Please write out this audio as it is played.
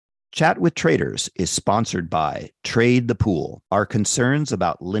Chat with Traders is sponsored by Trade the Pool. Are concerns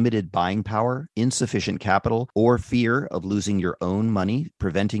about limited buying power, insufficient capital, or fear of losing your own money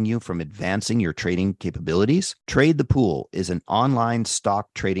preventing you from advancing your trading capabilities? Trade the Pool is an online stock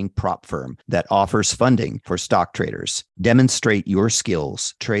trading prop firm that offers funding for stock traders. Demonstrate your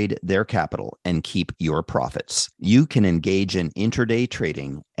skills, trade their capital, and keep your profits. You can engage in intraday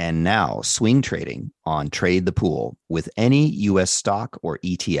trading and now swing trading on Trade the Pool with any U.S. stock or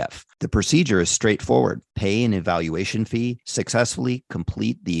ETF. The procedure is straightforward. Pay an evaluation fee, successfully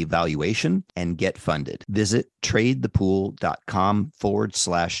complete the evaluation, and get funded. Visit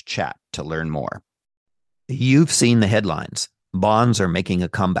tradethepool.com/chat to learn more. You've seen the headlines. Bonds are making a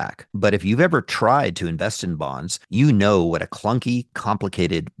comeback. But if you've ever tried to invest in bonds, you know what a clunky,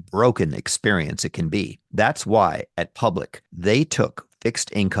 complicated, broken experience it can be. That's why at Public, they took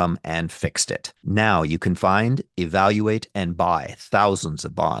fixed income and fixed it. Now you can find, evaluate, and buy thousands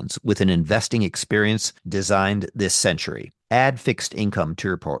of bonds with an investing experience designed this century. Add fixed income to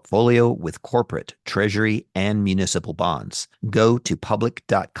your portfolio with corporate, treasury, and municipal bonds. Go to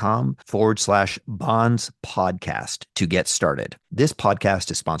public.com/bonds podcast to get started. This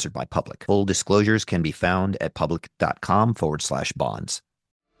podcast is sponsored by Public. Full disclosures can be found at public.com/bonds.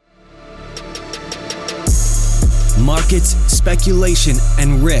 Markets, speculation,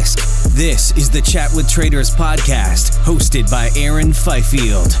 and risk. This is the Chat with Traders podcast, hosted by Aaron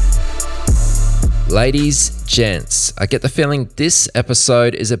Fifield. Ladies, gents, I get the feeling this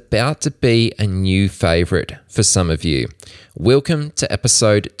episode is about to be a new favorite for some of you. Welcome to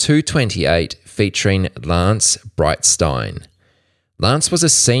episode 228 featuring Lance Breitstein. Lance was a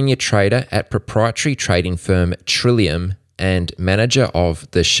senior trader at proprietary trading firm Trillium and manager of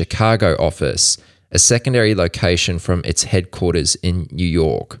the Chicago office, a secondary location from its headquarters in New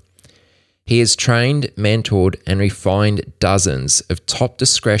York. He has trained, mentored, and refined dozens of top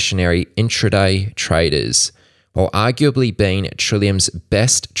discretionary intraday traders, while arguably being Trillium's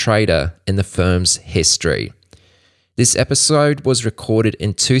best trader in the firm's history. This episode was recorded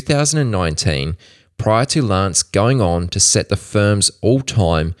in 2019, prior to Lance going on to set the firm's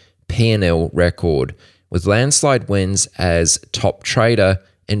all-time P&L record, with landslide wins as top trader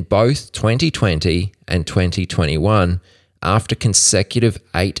in both 2020 and 2021 after consecutive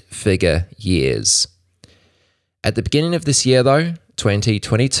 8-figure years. At the beginning of this year though,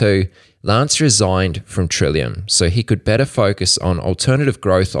 2022, Lance resigned from Trillium so he could better focus on alternative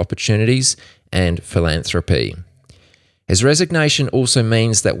growth opportunities and philanthropy. His resignation also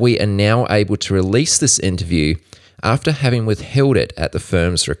means that we are now able to release this interview after having withheld it at the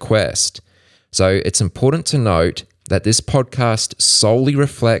firm's request. So it's important to note that this podcast solely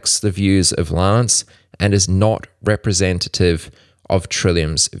reflects the views of Lance and is not representative of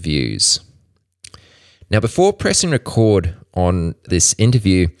Trillium's views. Now, before pressing record on this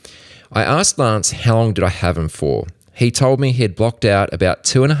interview, I asked Lance how long did I have him for. He told me he had blocked out about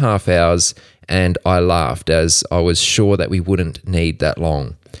 2.5 hours, and I laughed as I was sure that we wouldn't need that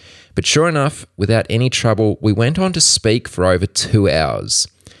long. But sure enough, without any trouble, we went on to speak for over 2 hours.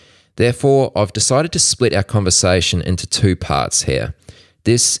 Therefore, I've decided to split our conversation into 2 parts here.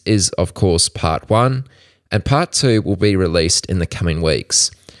 This is, of course, part 1, and part 2 will be released in the coming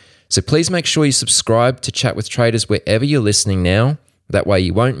weeks. So please make sure you subscribe to Chat with Traders wherever you're listening now. That way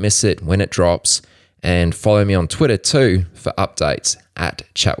you won't miss it when it drops. And follow me on Twitter too for updates at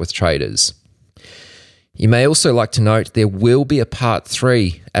Chat with Traders. You may also like to note there will be a part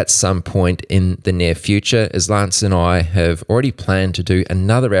 3 at some point in the near future, as Lance and I have already planned to do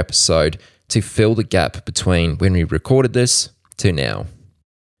another episode to fill the gap between when we recorded this to now.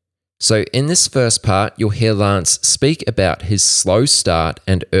 So in this first part, you'll hear Lance speak about his slow start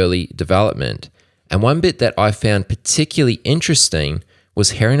and early development. And one bit that I found particularly interesting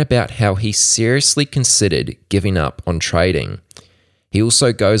was hearing about how he seriously considered giving up on trading. He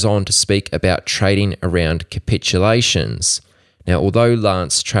also goes on to speak about trading around capitulations. Now, although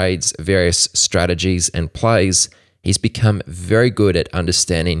Lance trades various strategies and plays, he's become very good at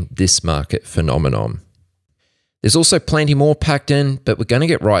understanding this market phenomenon. There's also plenty more packed in, but we're going to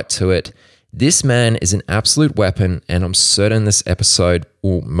get right to it. This man is an absolute weapon, and I'm certain this episode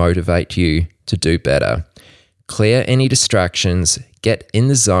will motivate you to do better. Clear any distractions, get in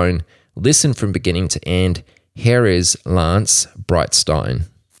the zone, listen from beginning to end. Here is Lance Breitstein.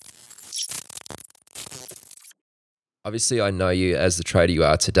 Obviously, I know you as the trader you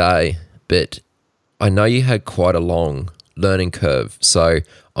are today, but I know you had quite a long learning curve. So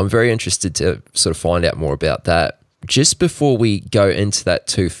I'm very interested to sort of find out more about that. Just before we go into that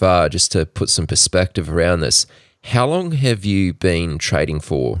too far, just to put some perspective around this, how long have you been trading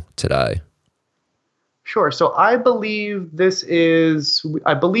for today? Sure. So I believe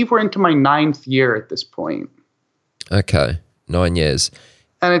we're into my 9th year at this point. Okay, 9 years.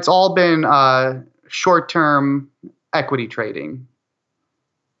 And it's all been short-term equity trading.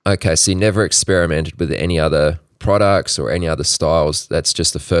 Okay, so you never experimented with any other products or any other styles. That's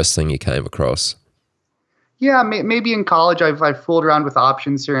just the first thing you came across. Yeah, maybe in college I've fooled around with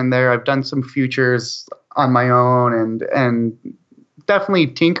options here and there. I've done some futures on my own and definitely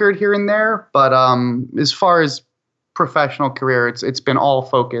tinkered here and there. But as far as professional career, it's been all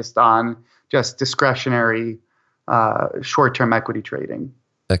focused on just discretionary short-term equity trading.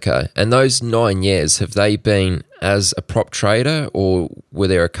 Okay, and those 9 years, have they been as a prop trader, or were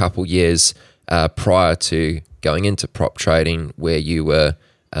there a couple years prior to going into prop trading where you were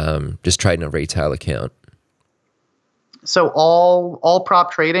just trading a retail account? So all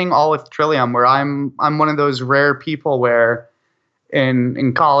prop trading, all with Trillium, where I'm one of those rare people where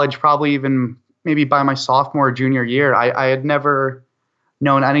in college, probably even maybe by my sophomore or junior year, I had never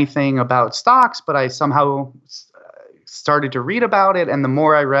known anything about stocks, but I somehow started to read about it. And the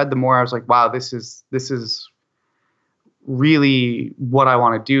more I read, the more I was like, wow, this is really what I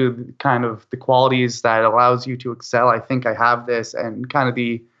want to do, kind of the qualities that allows you to excel. I think I have this, and kind of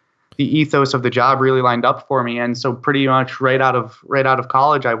the ethos of the job really lined up for me. And so pretty much right out of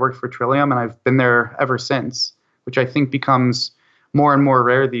college, I worked for Trillium, and I've been there ever since, which I think becomes more and more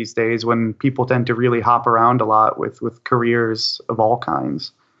rare these days when people tend to really hop around a lot with careers of all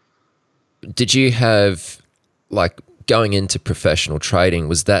kinds. Did you have, like, going into professional trading,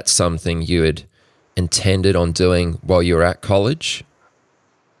 was that something you had intended on doing while you were at college?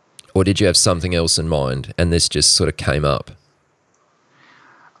 Or did you have something else in mind and this just sort of came up?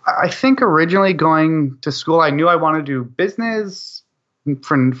 I think originally going to school, I knew I wanted to do business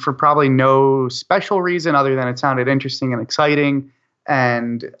for probably no special reason other than it sounded interesting and exciting.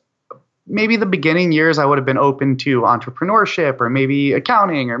 And maybe the beginning years I would have been open to entrepreneurship or maybe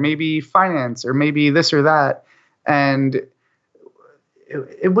accounting or maybe finance or maybe this or that. And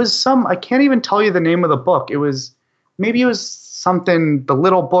it was I can't even tell you the name of the book. It was something, The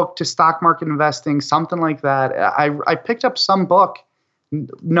Little Book to Stock Market Investing, something like that. I picked up some book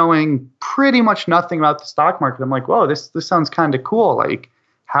knowing pretty much nothing about the stock market. I'm like, whoa, this sounds kind of cool. Like,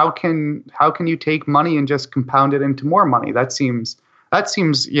 how can you take money and just compound it into more money? That seems, if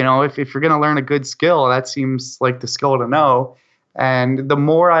you're going to learn a good skill, that seems like the skill to know. And the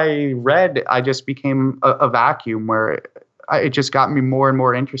more I read, I just became a vacuum where it just got me more and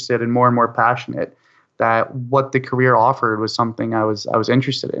more interested and more passionate that what the career offered was something I was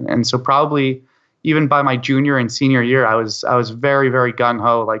interested in. And so probably even by my junior and senior year, I was very, very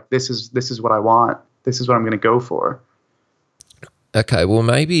gung-ho. Like, this is what I want. This is what I'm going to go for. Okay, well,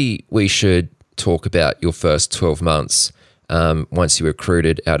 maybe we should talk about your first 12 months once you were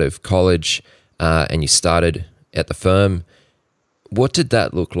recruited out of college and you started at the firm. What did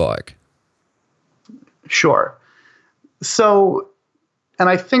that look like? Sure. So, and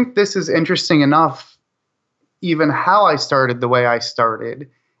I think this is interesting enough, even how I started the way I started,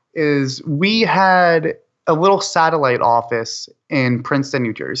 is we had a little satellite office in Princeton,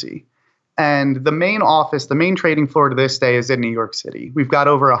 New Jersey. And the main office, the main trading floor to this day is in New York City. We've got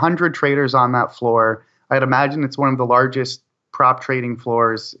over 100 traders on that floor. I'd imagine it's one of the largest prop trading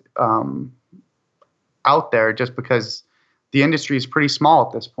floors out there, just because the industry is pretty small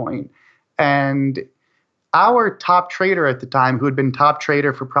at this point. And our top trader at the time, who had been top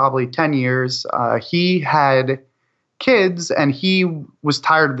trader for probably 10 years, he had kids and he was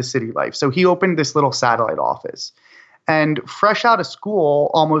tired of the city life. So he opened this little satellite office. And fresh out of school,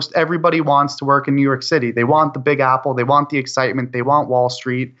 almost everybody wants to work in New York City. They want the Big Apple. They want the excitement. They want Wall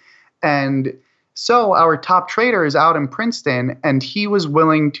Street. And so our top trader is out in Princeton, and he was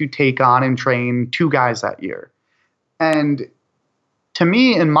willing to take on and train 2 guys that year. And to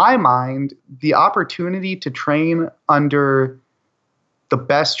me, in my mind, the opportunity to train under the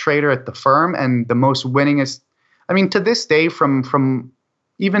best trader at the firm and the most winningest, I mean, to this day, from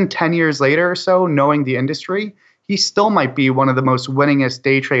even 10 years later or so, knowing the industry, he still might be one of the most winningest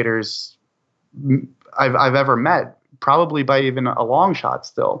day traders I've ever met, probably by even a long shot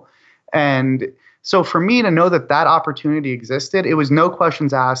still. And so for me to know that opportunity existed, it was no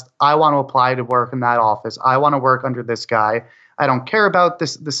questions asked. I want to apply to work in that office. I want to work under this guy. I don't care about the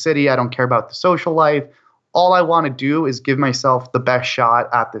city. I don't care about the social life. All I want to do is give myself the best shot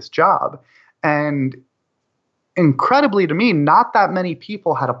at this job. And incredibly to me, not that many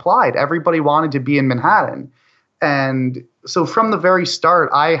people had applied. Everybody wanted to be in Manhattan. And so from the very start,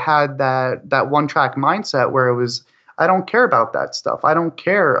 I had that one-track mindset where it was, I don't care about that stuff. I don't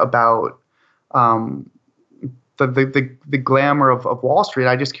care about the glamour of Wall Street.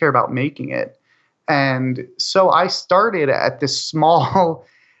 I just care about making it. And so I started at this small,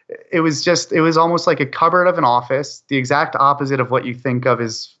 it was almost like a cupboard of an office, the exact opposite of what you think of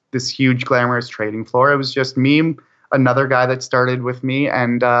as this huge glamorous trading floor. It was just me, another guy that started with me,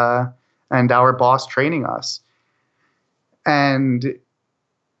 and our boss training us. And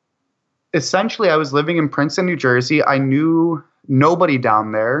essentially I was living in Princeton, New Jersey. I knew nobody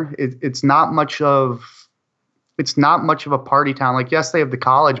down there. It's not much of a party town. Like, yes, they have the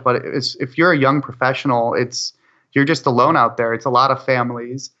college, but if you're a young professional, you're just alone out there. It's a lot of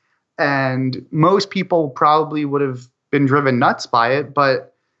families, and most people probably would have been driven nuts by it.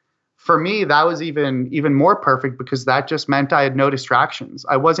 But for me, that was even more perfect, because that just meant I had no distractions.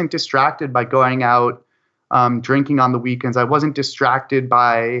 I wasn't distracted by going out drinking on the weekends. I wasn't distracted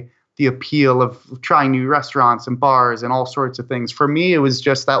by the appeal of trying new restaurants and bars and all sorts of things. For me, it was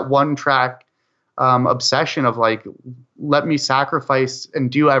just that one track obsession of like, let me sacrifice and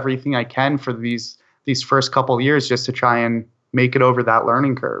do everything I can for these first couple of years just to try and make it over that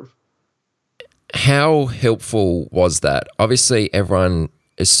learning curve. How helpful was that? Obviously, everyone,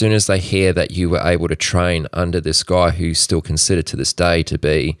 as soon as they hear that you were able to train under this guy who's still considered to this day to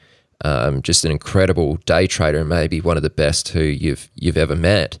be just an incredible day trader and maybe one of the best who you've ever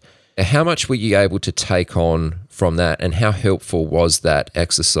met, how much were you able to take on from that, and how helpful was that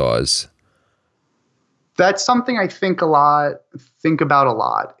exercise? That's something I think about a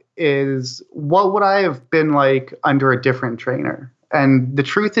lot, is what would I have been like under a different trainer? And the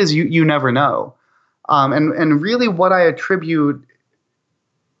truth is you never know. And really what I attribute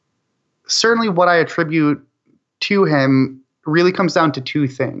to him really comes down to two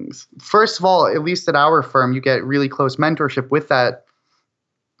things. First of all, at least at our firm, you get really close mentorship with that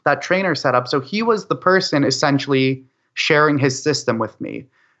trainer setup. So he was the person essentially sharing his system with me,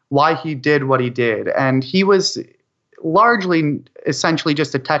 why he did what he did. And he was largely essentially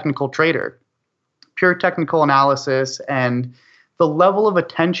just a technical trader, pure technical analysis, and the level of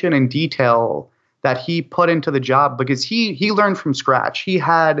attention and detail that he put into the job, because he learned from scratch.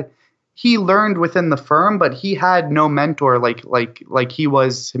 He learned within the firm, but he had no mentor like he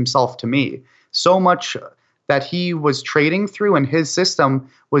was himself to me. So much that he was trading through and his system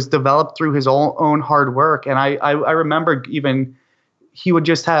was developed through his own hard work. And I remember even he would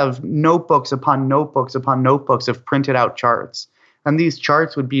just have notebooks upon notebooks upon notebooks of printed out charts. And these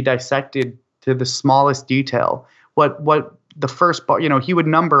charts would be dissected to the smallest detail. What the first bar, he would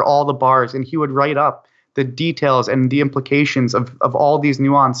number all the bars and he would write up the details and the implications of all these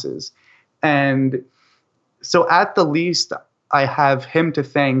nuances. And so at the least, I have him to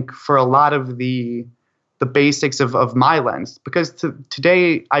thank for a lot of the basics of my lens, because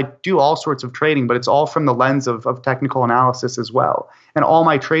today I do all sorts of trading, but it's all from the lens of technical analysis as well. And all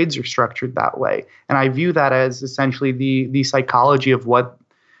my trades are structured that way. And I view that as essentially the psychology of what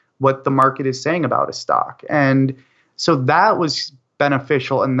the market is saying about a stock. And so that was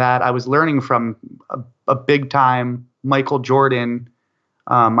beneficial in that I was learning from a big time Michael Jordan.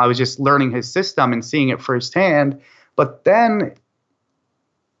 I was just learning his system and seeing it firsthand. But then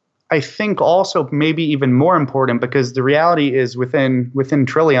I think also maybe even more important, because the reality is within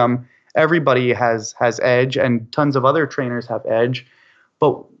Trillium, everybody has edge and tons of other trainers have edge.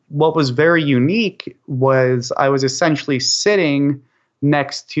 But what was very unique was I was essentially sitting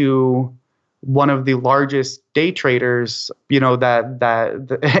next to one of the largest day traders,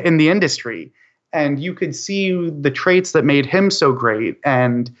 that in the industry. And you could see the traits that made him so great.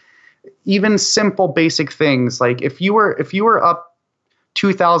 And even simple basic things like if you were up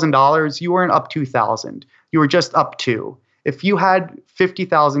 $2,000, you weren't up 2,000. You were just up 2. If you had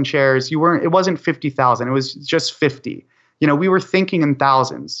 50,000 shares, it wasn't 50,000. It was just 50. We were thinking in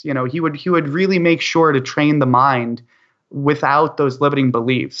thousands. He would really make sure to train the mind without those limiting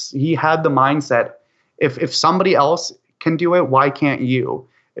beliefs. He had the mindset, if somebody else can do it, why can't you?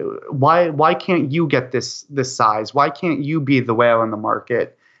 Why can't you get this size? Why can't you be the whale in the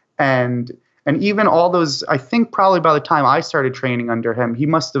market? And even all those, I think probably by the time I started training under him, he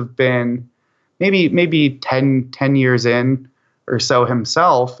must have been maybe 10 years in or so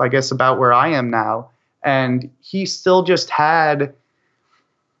himself, I guess about where I am now. And he still just had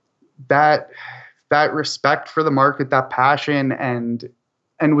that respect for the market, that passion, and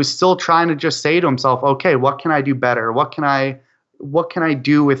was still trying to just say to himself, okay, what can I do better? What can I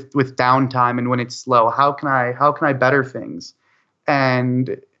do with downtime and when it's slow? How can I better things?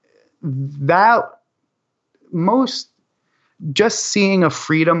 And that just seeing a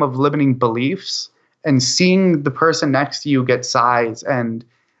freedom of limiting beliefs and seeing the person next to you get size and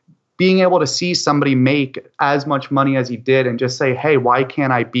being able to see somebody make as much money as he did and just say, hey, why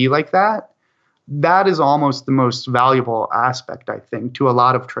can't I be like that? That is almost the most valuable aspect, I think, to a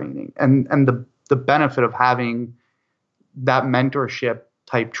lot of training. And the benefit of having that mentorship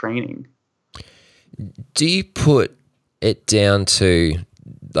type training. Do you put it down to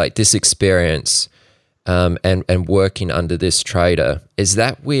like this experience and working under this trader? Is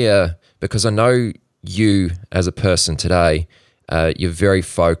that where, because I know you as a person today, you're very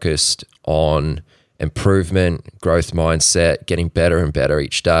focused on improvement, growth mindset, getting better and better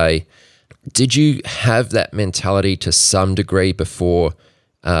each day. Did you have that mentality to some degree before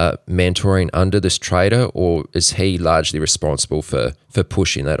mentoring under this trader, or is he largely responsible for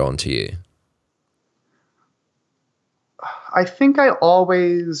pushing that onto you? I think I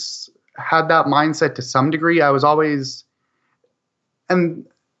always had that mindset to some degree. I was always, and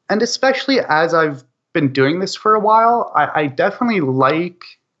especially as I've been doing this for a while, I definitely like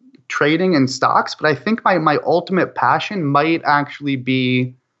trading in stocks, but I think my ultimate passion might actually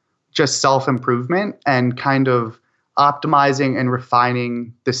be just self-improvement and kind of optimizing and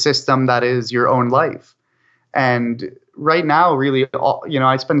refining the system that is your own life. And right now, really,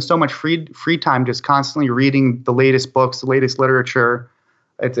 I spend so much free time just constantly reading the latest books, the latest literature.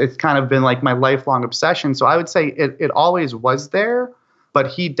 It's kind of been like my lifelong obsession. So I would say it always was there, but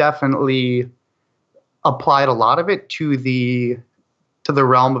he definitely applied a lot of it to the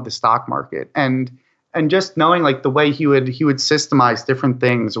realm of the stock market. And just knowing like the way he would systemize different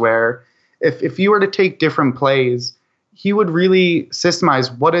things, where if you were to take different plays, he would really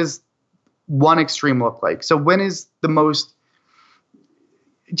systemize what does one extreme look like. So when is the most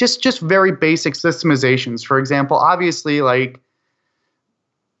just very basic systemizations. For example, obviously like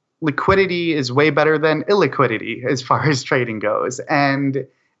liquidity is way better than illiquidity as far as trading goes. And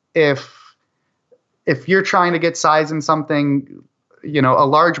if you're trying to get size in something, a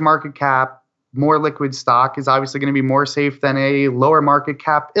large market cap, more liquid stock is obviously going to be more safe than a lower market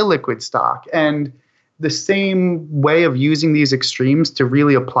cap illiquid stock. And the same way of using these extremes to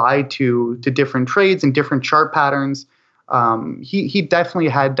really apply to different trades and different chart patterns, he definitely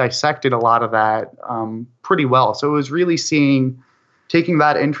had dissected a lot of that pretty well. So it was really taking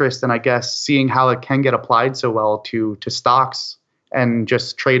that interest and I guess seeing how it can get applied so well to stocks and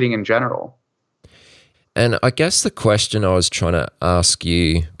just trading in general. And I guess the question I was trying to ask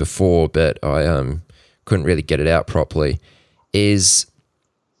you before, but I couldn't really get it out properly, is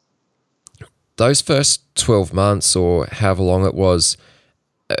those first 12 months or however long it was,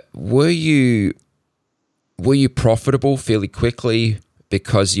 were you profitable fairly quickly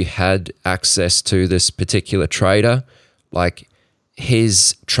because you had access to this particular trader? Like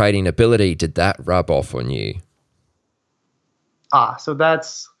his trading ability, did that rub off on you? So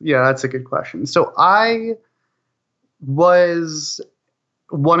that's a good question. So I was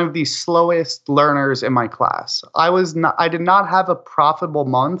one of the slowest learners in my class. I did not have a profitable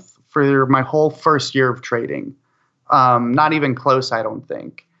month for my whole first year of trading. Not even close, I don't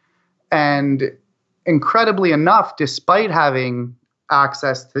think. And incredibly enough, despite having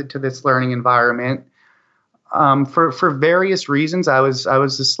access to this learning environment, for various reasons, I was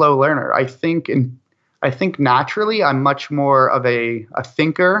a slow learner. I think naturally I'm much more of a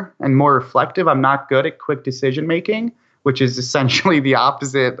thinker and more reflective. I'm not good at quick decision making, which is essentially the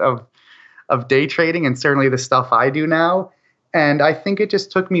opposite of day trading and certainly the stuff I do now. And I think it just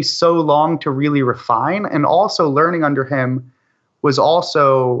took me so long to really refine. And also learning under him was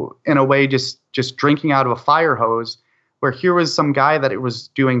also in a way just drinking out of a fire hose, where here was some guy that it was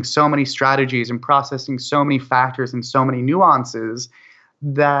doing so many strategies and processing so many factors and so many nuances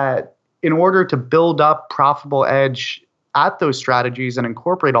that in order to build up profitable edge at those strategies and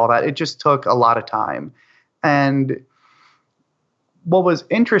incorporate all that, it just took a lot of time. And what was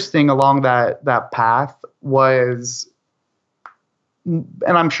interesting along that path was,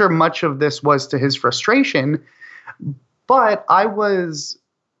 and I'm sure much of this was to his frustration, but I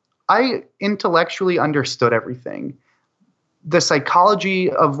intellectually understood everything. The psychology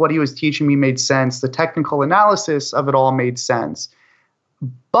of what he was teaching me made sense. The technical analysis of it all made sense.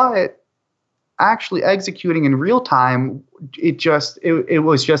 But actually executing in real time, it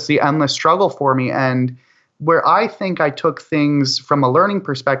was just the endless struggle for me. And where I think I took things from a learning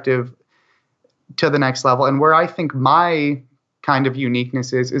perspective to the next level, and where I think my kind of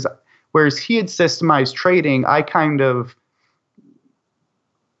uniqueness is whereas he had systemized trading, I kind of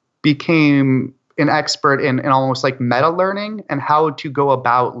became an expert in almost like meta learning and how to go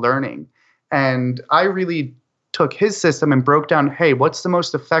about learning. And I really took his system and broke down, hey, what's the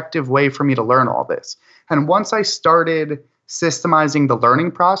most effective way for me to learn all this? And once I started systemizing the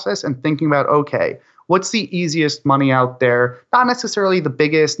learning process and thinking about, okay, what's the easiest money out there? Not necessarily the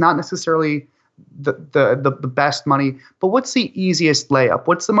biggest, not necessarily the best money, but what's the easiest layup?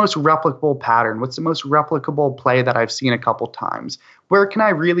 What's the most replicable pattern? What's the most replicable play that I've seen a couple times? where can I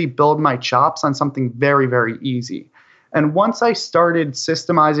really build my chops on something very, very easy? And once I started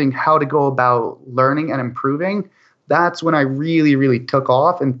systemizing how to go about learning and improving, that's when I really, really took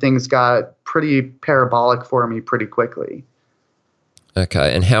off and things got pretty parabolic for me pretty quickly.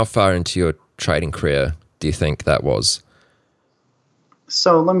 Okay. And how far into your trading career do you think that was?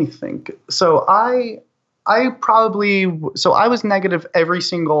 So let me think. So I was negative every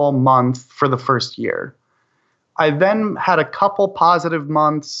single month for the first year. I then had a couple positive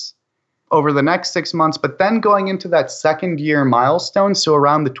months over the next 6 months, but then going into that second year milestone, so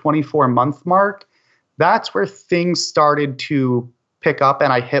around the 24-month mark, that's where things started to pick up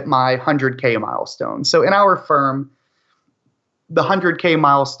and I hit my 100K milestone. So in our firm, the 100K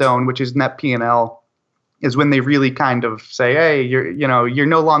milestone, which is net P&L, is when they really kind of say, hey, you're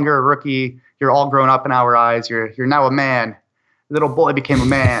no longer a rookie. You're all grown up in our eyes. You're now a man. Little boy became a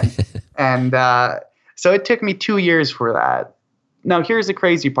man. And so it took me 2 years for that. Now, here's the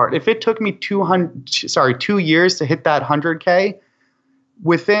crazy part. If it took me 2 years to hit that 100K,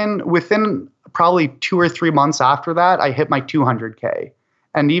 within probably 2 or 3 months after that, I hit my 200K.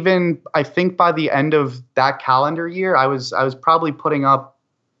 And even I think by the end of that calendar year, I was probably putting up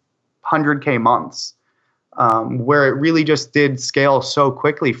 100K months, where it really just did scale so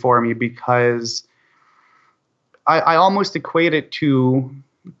quickly for me because I almost equate it to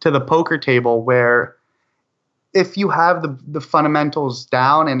the poker table where if you have the fundamentals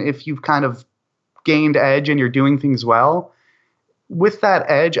down and if you've kind of gained edge and you're doing things well, with that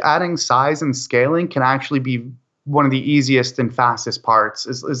edge, adding size and scaling can actually be one of the easiest and fastest parts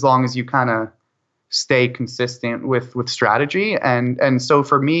as long as you kind of stay consistent with strategy. And so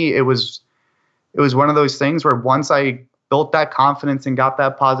for me, it was one of those things where once I built that confidence and got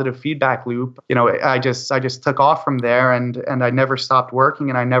that positive feedback loop, I just took off from there and I never stopped working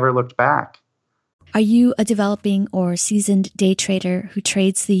and I never looked back. Are you a developing or seasoned day trader who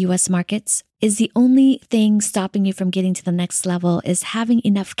trades the U.S. markets? Is the only thing stopping you from getting to the next level is having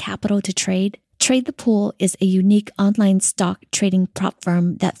enough capital to trade? Trade the Pool is a unique online stock trading prop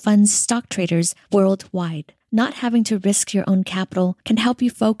firm that funds stock traders worldwide. Not having to risk your own capital can help you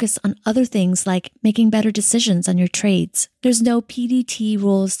focus on other things like making better decisions on your trades. There's no PDT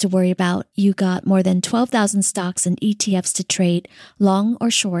rules to worry about. You got more than 12,000 stocks and ETFs to trade, long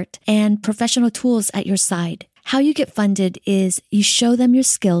or short, and professional tools at your side. How you get funded is you show them your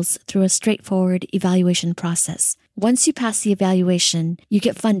skills through a straightforward evaluation process. Once you pass the evaluation, you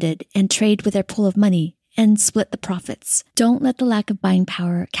get funded and trade with their pool of money and split the profits. Don't let the lack of buying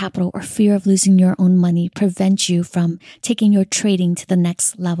power, capital, or fear of losing your own money prevent you from taking your trading to the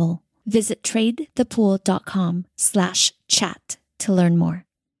next level. Visit tradethepool.com/chat to learn more.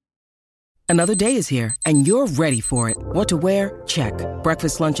 Another day is here and you're ready for it. What to wear? Check.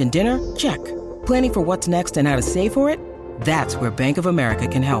 Breakfast, lunch, and dinner? Check. Planning for what's next and how to save for it? That's where Bank of America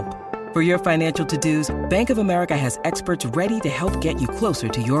can help. For your financial to-dos, Bank of America has experts ready to help get you closer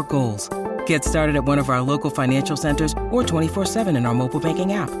to your goals. Get started at one of our local financial centers or 24/7 in our mobile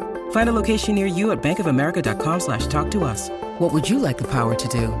banking app. Find a location near you at bankofamerica.com/talktous. What would you like the power to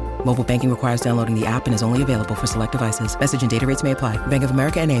do? Mobile banking requires downloading the app and is only available for select devices. Message and data rates may apply. Bank of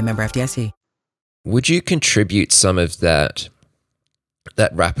America NA, member FDIC. Would you contribute some of that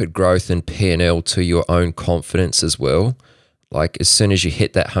rapid growth in P&L to your own confidence as well? Like as soon as you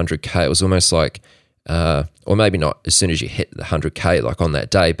hit that 100K, it was almost like, or maybe not as soon as you hit the 100K, like on that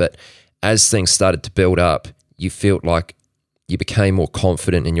day, but as things started to build up, you felt like you became more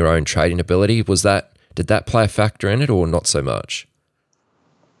confident in your own trading ability. Did that play a factor in it or not so much?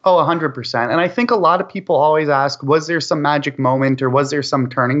 Oh, 100%. And I think a lot of people always ask, was there some magic moment or was there some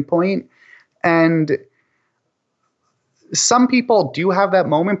turning point? And some people do have that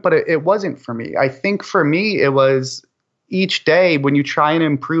moment, but it wasn't for me. I think for me, it was each day when you try and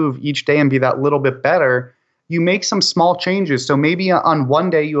improve each day and be that little bit better, you make some small changes. So maybe on one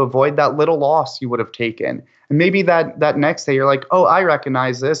day you avoid that little loss you would have taken. And maybe that next day you're like, oh, I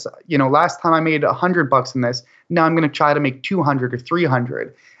recognize this. Last time I made $100 in this. Now I'm going to try to make 200 or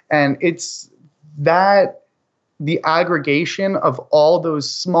 300. And it's that the aggregation of all those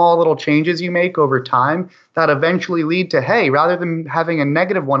small little changes you make over time that eventually lead to, hey, rather than having a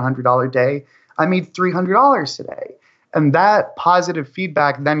negative $100 day, I made $300 today. And that positive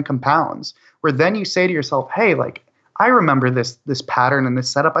feedback then compounds, where then you say to yourself, hey, like, I remember this pattern and this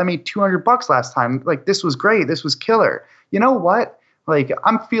setup. I made $200 last time. Like, this was great. This was killer. You know what? Like,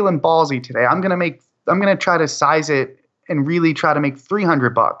 I'm feeling ballsy today. I'm going to try to size it and really try to make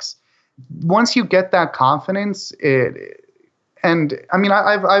 $300. Once you get that confidence, I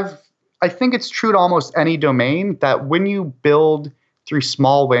think it's true to almost any domain that when you build through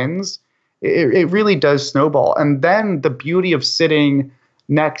small wins, it really does snowball. And then the beauty of sitting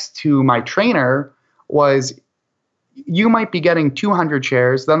next to my trainer was you might be getting 200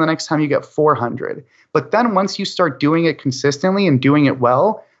 shares, then the next time you get 400. But then once you start doing it consistently and doing it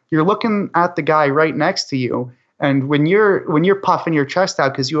well, you're looking at the guy right next to you. And when you're puffing your chest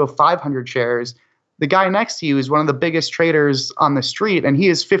out because you have 500 shares, the guy next to you is one of the biggest traders on the street and he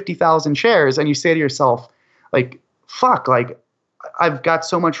has 50,000 shares. And you say to yourself, like, fuck, like I've got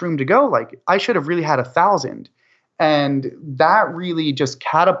so much room to go. Like I should have really had 1,000. And that really just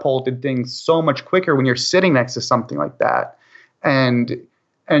catapulted things so much quicker when you're sitting next to something like that. And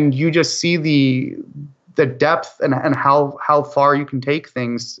you just see the depth and how far you can take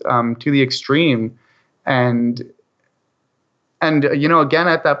things to the extreme. And again,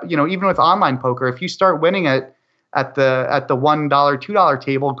 at that, even with online poker, if you start winning at the $1, $2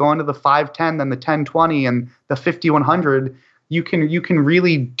 table, going to the 5-10, then the 10-20 and the 50-100, you can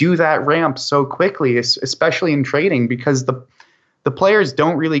really do that ramp so quickly, especially in trading, because the players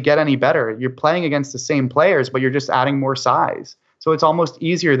don't really get any better. You're playing against the same players, but you're just adding more size. So it's almost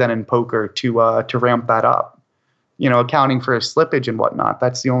easier than in poker to ramp that up, accounting for a slippage and whatnot.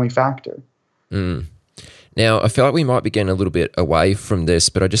 That's the only factor. Mm. Now, I feel like we might be getting a little bit away from this,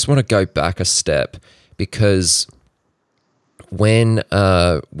 but I just want to go back a step because when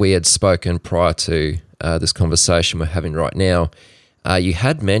we had spoken prior to this conversation we're having right now, you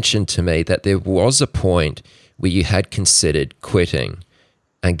had mentioned to me that there was a point where you had considered quitting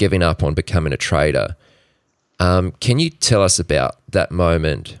and giving up on becoming a trader. Can you tell us about that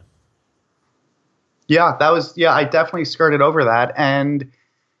moment? Yeah, I definitely skirted over that. And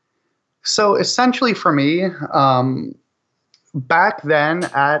so essentially for me, back then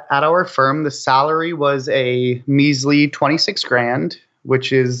at our firm, the salary was a measly 26 grand,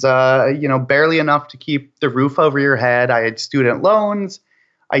 which is, barely enough to keep the roof over your head. I had student loans.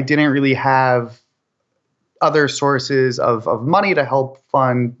 I didn't really have other sources of money to help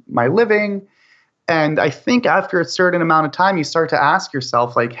fund my living. And I think after a certain amount of time, you start to ask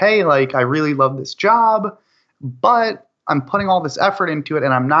yourself, like, hey, like, I really love this job, but I'm putting all this effort into it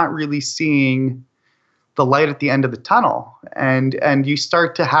and I'm not really seeing the light at the end of the tunnel. And you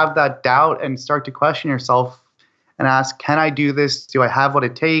start to have that doubt and start to question yourself and ask, can I do this? Do I have what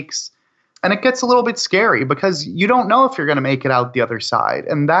it takes? And it gets a little bit scary because you don't know if you're going to make it out the other side.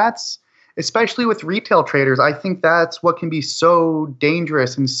 And that's, especially with retail traders, I think that's what can be so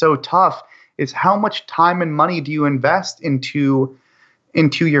dangerous and so tough, is how much time and money do you invest into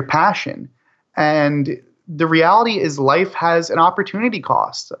your passion? And the reality is life has an opportunity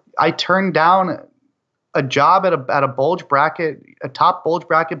cost. I turned down a job at a bulge bracket, a top bulge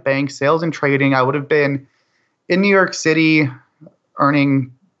bracket bank, sales and trading. I would have been in New York City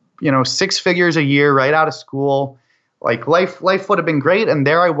earning, 6 figures a year right out of school. Like life would have been great. And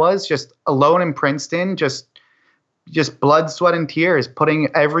there I was, just alone in Princeton, just blood, sweat, and tears, putting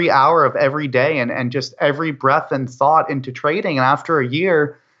every hour of every day and just every breath and thought into trading. And after a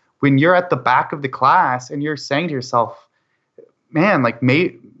year, when you're at the back of the class and you're saying to yourself, man, like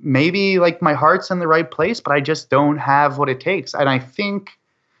maybe like my heart's in the right place, but I just don't have what it takes. And I think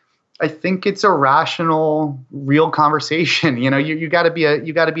it's a rational, real conversation. You got to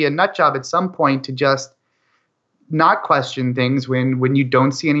be a nut job at some point to just not question things when you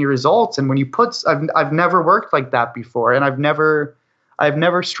don't see any results. And when you I've never worked like that before, and I've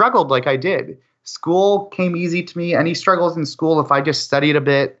never struggled like I did. School came easy to me. Any struggles in school, if I just studied a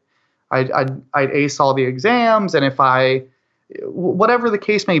bit, I'd ace all the exams. And whatever the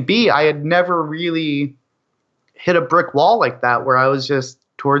case may be, I had never really hit a brick wall like that where I was just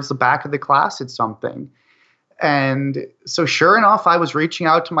towards the back of the class at something. And so sure enough, I was reaching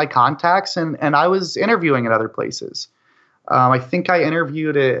out to my contacts and I was interviewing at other places. I think I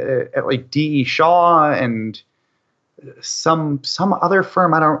interviewed at like D.E. Shaw and some other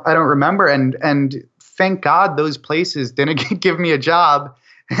firm. I don't remember. And thank God those places didn't give me a job.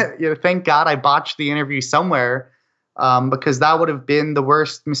 Thank God I botched the interview somewhere, because that would have been the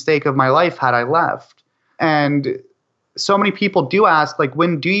worst mistake of my life had I left. And so many people do ask, like,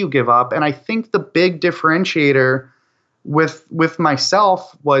 when do you give up? And I think the big differentiator with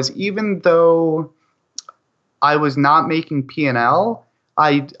myself was, even though I was not making P&L,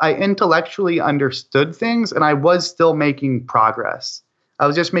 I intellectually understood things and I was still making progress. I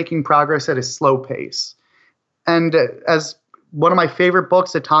was just making progress at a slow pace. And as one of my favorite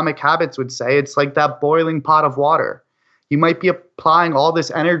books, Atomic Habits, would say, it's like that boiling pot of water. You might be applying all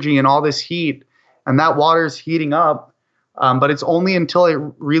this energy and all this heat, and that water is heating up, but it's only until it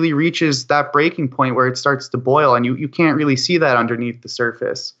really reaches that breaking point where it starts to boil, and you can't really see that underneath the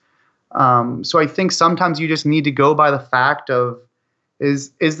surface. So I think sometimes you just need to go by the fact of,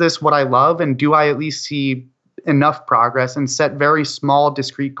 Is this what I love? And do I at least see enough progress, and set very small,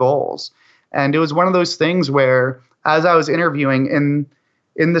 discrete goals? And it was one of those things where, as I was interviewing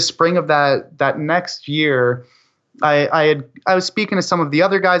in the spring of that next year, I was speaking to some of the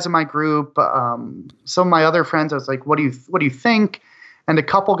other guys in my group, some of my other friends. I was like, what do you think? And a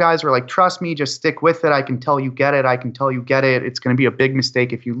couple guys were like, trust me, just stick with it. I can tell you get it. I can tell you get it. It's going to be a big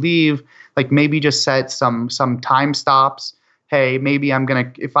mistake if you leave. Like, maybe just set some time stops. Hey, maybe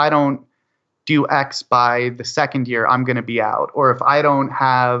if I don't do X by the second year, I'm going to be out. Or if I don't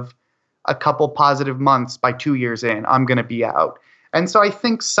have a couple positive months by 2 years in, I'm going to be out. And so I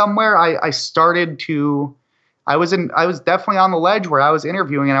think somewhere I started to, I was definitely on the ledge where I was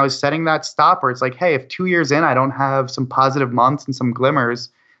interviewing and I was setting that stop where it's like, hey, if 2 years in I don't have some positive months and some glimmers,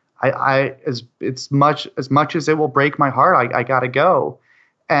 as much as it will break my heart, I gotta go.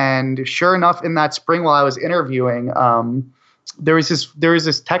 And sure enough, in that spring while I was interviewing, there was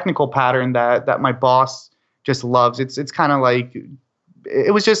this technical pattern that my boss just loves. It's kind of like,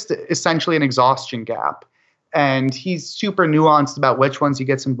 it was just essentially an exhaustion gap. And he's super nuanced about which ones he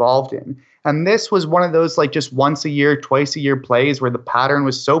gets involved in. And this was one of those like just once a year, twice a year plays where the pattern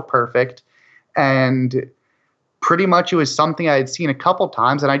was so perfect. And pretty much it was something I had seen a couple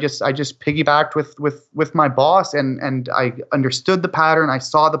times. And I just piggybacked with my boss, and I understood the pattern. I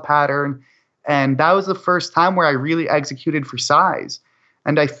saw the pattern. And that was the first time where I really executed for size.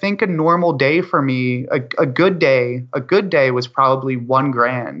 And I think a normal day for me, a good day was probably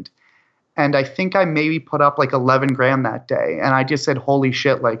 $1,000. And I think I maybe put up like 11 grand that day. And I just said, holy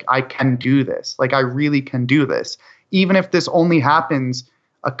shit, like I can do this. Like I really can do this. Even if this only happens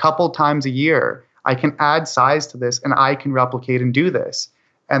a couple times a year, I can add size to this and I can replicate and do this.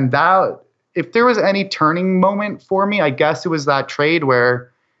 And that, if there was any turning moment for me, I guess it was that trade where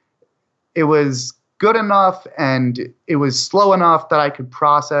it was good enough and it was slow enough that I could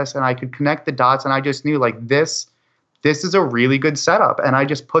process and I could connect the dots. And I just knew like this is a really good setup. And I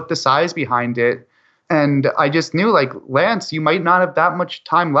just put the size behind it. And I just knew like, Lance, you might not have that much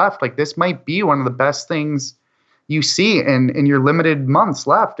time left. Like this might be one of the best things you see in your limited months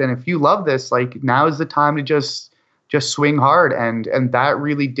left. And if you love this, like now is the time to just swing hard. And that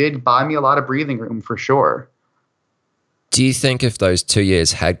really did buy me a lot of breathing room for sure. Do you think if those 2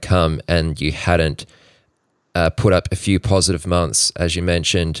 years had come and you hadn't put up a few positive months, as you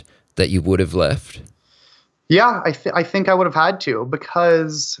mentioned, that you would have left? Yeah, I think I would have had to,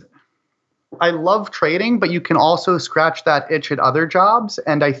 because I love trading, but you can also scratch that itch at other jobs.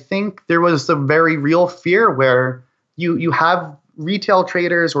 And I think there was a very real fear where you have retail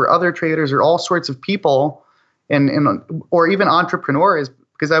traders or other traders or all sorts of people or even entrepreneurs,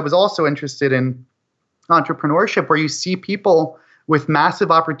 because I was also interested in entrepreneurship, where you see people with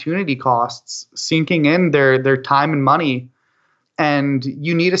massive opportunity costs sinking in their time and money. And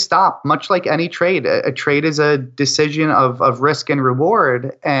you need to stop, much like any trade. A trade is a decision of risk and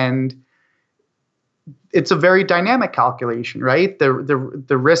reward. And it's a very dynamic calculation, right?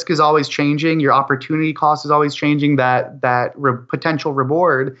 The risk is always changing. Your opportunity cost is always changing, that potential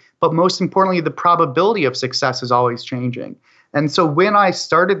reward. But most importantly, the probability of success is always changing. And so when I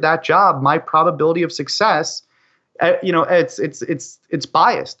started that job, my probability of success, it's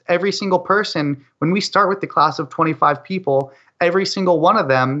biased. Every single person, when we start with the class of 25 people, every single one of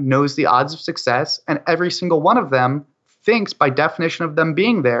them knows the odds of success, and every single one of them thinks, by definition of them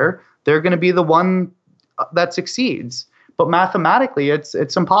being there, they're going to be the one that succeeds. But mathematically, it's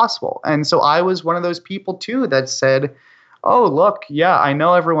impossible. And so I was one of those people too that said, oh, look, yeah, I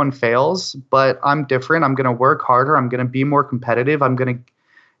know everyone fails, but I'm different. I'm going to work harder. I'm going to be more competitive.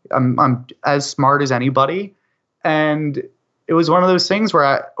 I'm as smart as anybody. And it was one of those things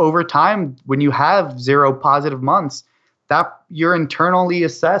where over time, when you have 0 positive months, that your internally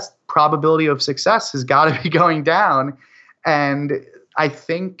assessed probability of success has got to be going down. And I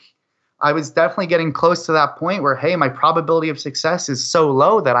think I was definitely getting close to that point where, hey, my probability of success is so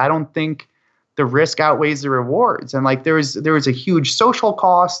low that I don't think the risk outweighs the rewards. And like there was a huge social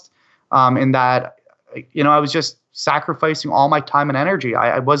cost in that, I was just sacrificing all my time and energy.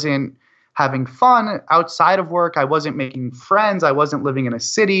 I wasn't having fun outside of work. I wasn't making friends. I wasn't living in a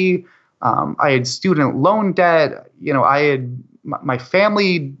city. I had student loan debt. My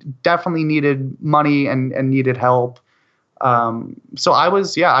family definitely needed money and needed help. So I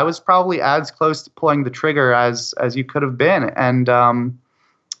was probably as close to pulling the trigger as you could have been. And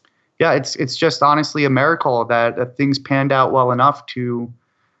it's just honestly a miracle that things panned out well enough to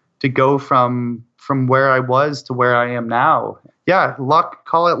go from where I was to where I am now. Yeah, luck,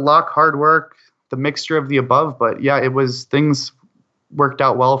 call it luck, hard work, the mixture of the above. But yeah, things worked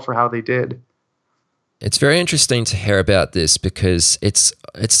out well for how they did. It's very interesting to hear about this because it's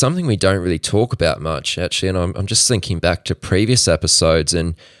something we don't really talk about much, actually. And I'm just thinking back to previous episodes,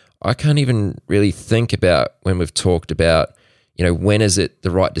 and I can't even really think about when we've talked about, when is it the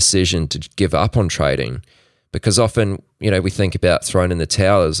right decision to give up on trading? Because often, we think about throwing in the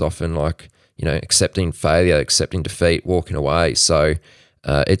towel as often like, accepting failure, accepting defeat, walking away. So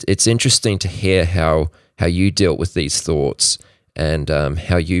it's interesting to hear how you dealt with these thoughts and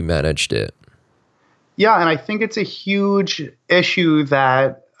how you managed it. Yeah, and I think it's a huge issue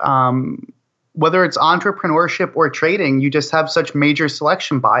that whether it's entrepreneurship or trading, you just have such major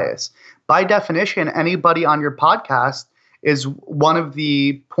selection bias. By definition, anybody on your podcast is one of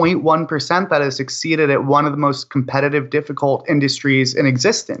the 0.1% that has succeeded at one of the most competitive, difficult industries in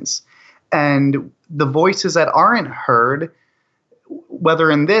existence. And the voices that aren't heard, whether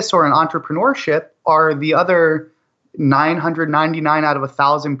in this or in entrepreneurship, are the other 999 out of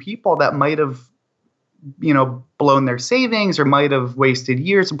 1,000 people that might have blown their savings, or might have wasted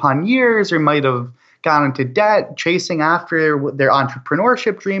years upon years, or might have gone into debt chasing after their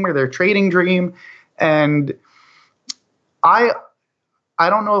entrepreneurship dream or their trading dream. And I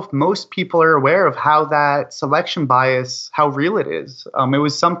don't know if most people are aware of how that selection bias, how real it is. It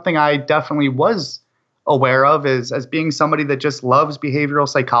was something I definitely was aware of as being somebody that just loves behavioral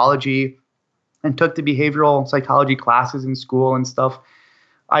psychology and took the behavioral psychology classes in school and stuff.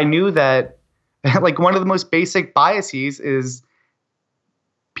 I knew that like one of the most basic biases is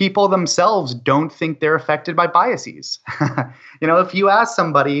people themselves don't think they're affected by biases. If you ask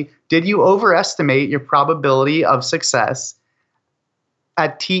somebody, did you overestimate your probability of success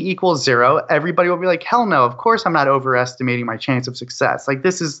at t equals 0? Everybody will be like, hell no, of course I'm not overestimating my chance of success. Like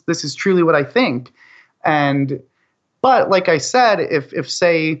this is truly what I think. But like I said, if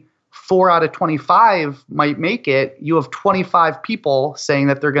say 4 out of 25 might make it, you have 25 people saying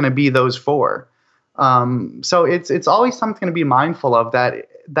that they're going to be those 4. So it's always something to be mindful of, that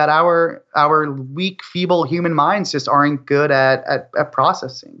our weak, feeble human minds just aren't good at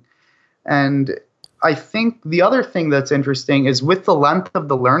processing. And I think the other thing that's interesting is with the length of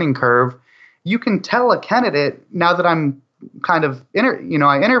the learning curve, you can tell a candidate, now that I'm kind of, I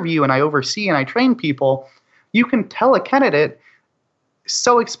interview and I oversee and I train people, you can tell a candidate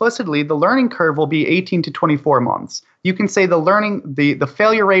so explicitly the learning curve will be 18 to 24 months. You can say the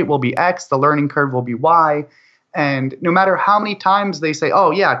failure rate will be X, the learning curve will be Y. And no matter how many times they say,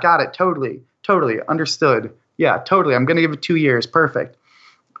 oh yeah, got it, totally, understood. Yeah, totally, I'm going to give it 2 years, perfect.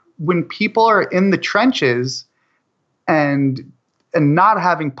 When people are in the trenches and not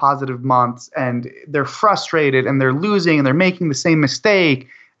having positive months, and they're frustrated and they're losing and they're making the same mistake,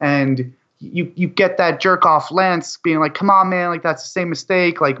 and you get that jerk off Lance being like, come on, man, like that's the same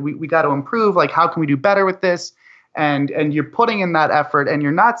mistake. Like we got to improve. Like, how can we do better with this? And you're putting in that effort and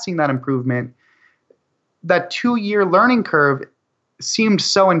you're not seeing that improvement. That 2-year learning curve seemed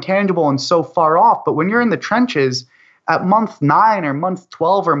so intangible and so far off. But when you're in the trenches at month 9 or month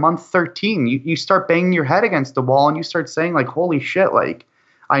 12 or month 13, you start banging your head against the wall and you start saying like, holy shit, like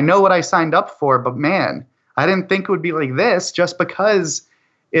I know what I signed up for, but man, I didn't think it would be like this, just because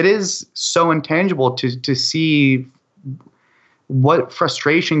it is so intangible to see what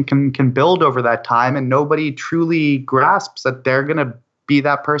frustration can build over that time. And nobody truly grasps that they're going to be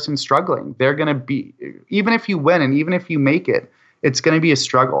that person struggling. They're going to be, even if you win and even if you make it, it's going to be a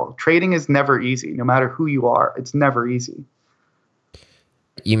struggle. Trading is never easy, no matter who you are. It's never easy.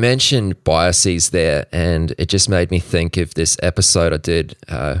 You mentioned biases there, and it just made me think of this episode I did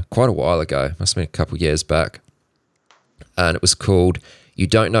quite a while ago. Must have been a couple of years back. And it was called You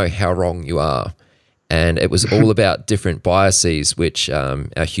Don't Know How Wrong You Are. And it was all about different biases, which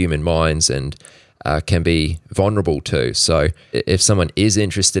our human minds and can be vulnerable to. So if someone is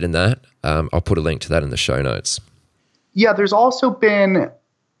interested in that, I'll put a link to that in the show notes. Yeah, there's also been,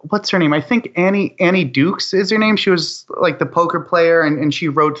 what's her name? I think Annie Dukes is her name. She was like the poker player, and she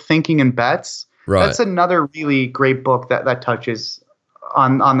wrote Thinking in Bets. Right. That's another really great book that touches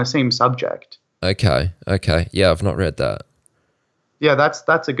on the same subject. Okay. Yeah, I've not read that. Yeah,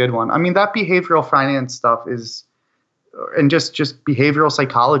 that's a good one. I mean, that behavioral finance stuff is, and just behavioral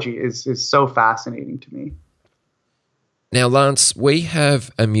psychology is so fascinating to me. Now, Lance, we have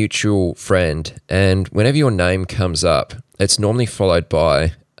a mutual friend, and whenever your name comes up, it's normally followed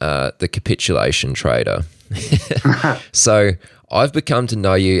by the capitulation trader. So I've become to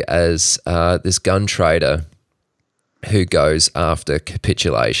know you as this gun trader who goes after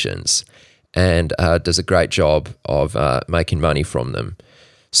capitulations and does a great job of making money from them.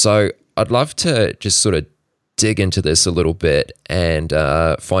 So I'd love to just sort of dig into this a little bit and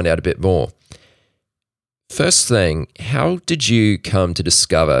find out a bit more. First thing, how did you come to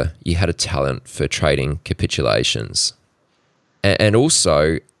discover you had a talent for trading capitulations? And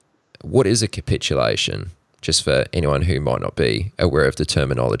also, what is a capitulation? Just for anyone who might not be aware of the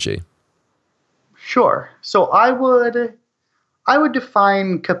terminology. Sure. So I would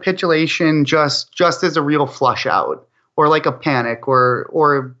define capitulation just as a real flush out, or like a panic,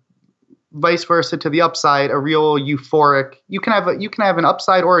 or vice versa to the upside, a real euphoric. You can have an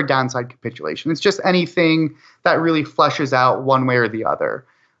upside or a downside capitulation. It's just anything that really flushes out one way or the other.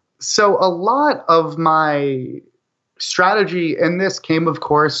 So a lot of my strategy in this came, of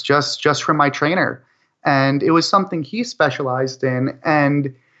course, just from my trainer, and it was something he specialized in.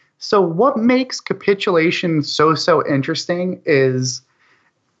 And so what makes capitulation so interesting is,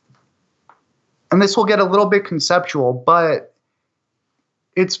 and this will get a little bit conceptual, but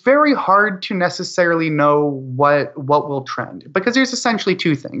it's very hard to necessarily know what will trend, because there's essentially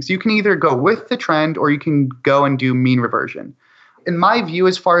two things. You can either go with the trend or you can go and do mean reversion. In my view,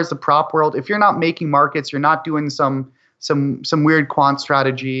 as far as the prop world, if you're not making markets, you're not doing some weird quant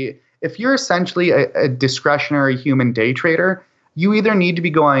strategy, if you're essentially a discretionary human day trader, you either need to be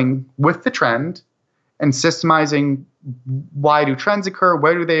going with the trend and systemizing why do trends occur,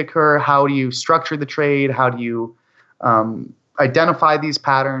 where do they occur, how do you structure the trade, how do you identify these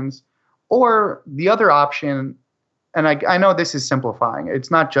patterns, or the other option, and I know this is simplifying,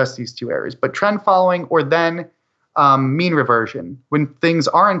 it's not just these two areas, but trend following, or then mean reversion, when things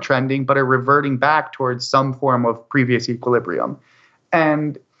aren't trending but are reverting back towards some form of previous equilibrium.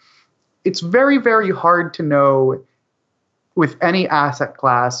 And it's very, very hard to know with any asset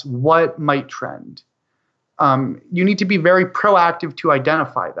class what might trend. You need to be very proactive to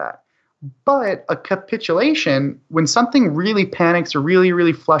identify that. But a capitulation, when something really panics or really,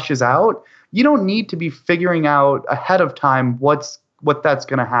 really flushes out, you don't need to be figuring out ahead of time what that's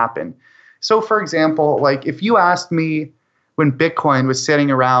going to happen. So for example, like if you asked me when Bitcoin was sitting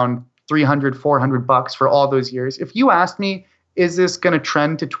around $300-$400 for all those years, if you asked me, is this going to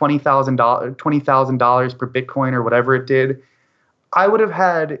trend to $20,000 per Bitcoin or whatever it did, I would have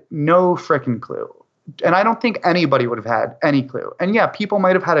had no freaking clue. And I don't think anybody would have had any clue. And yeah, people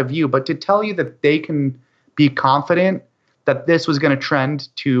might have had a view, but to tell you that they can be confident that this was going to trend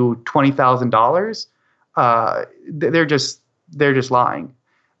to $20,000, they're just lying.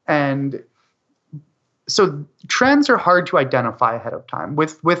 And so trends are hard to identify ahead of time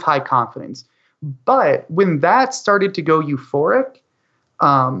with high confidence. But when that started to go euphoric,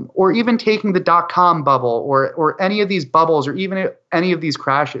 or even taking the .com bubble or any of these bubbles or even any of these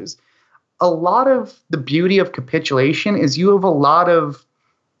crashes, a lot of the beauty of capitulation is you have a lot of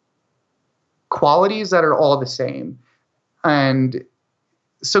qualities that are all the same. And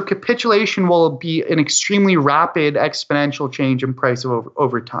so capitulation will be an extremely rapid exponential change in price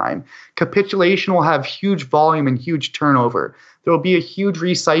over time. Capitulation will have huge volume and huge turnover. There will be a huge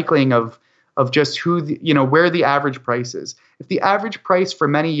recycling of just where the average price is. If the average price for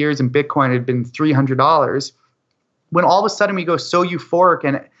many years in Bitcoin had been $300, when all of a sudden we go so euphoric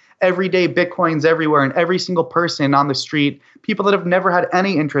and every day Bitcoin's everywhere and every single person on the street, people that have never had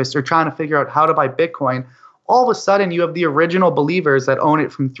any interest are trying to figure out how to buy Bitcoin, all of a sudden you have the original believers that own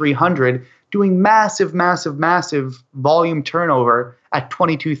it from 300 doing massive, massive, massive volume turnover at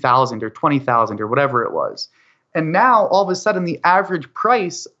 22,000 or 20,000 or whatever it was. And now all of a sudden the average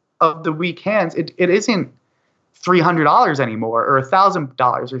price of the weak hands, it isn't $300 anymore or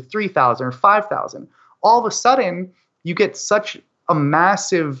 $1,000 or $3,000 or $5,000. All of a sudden you get such a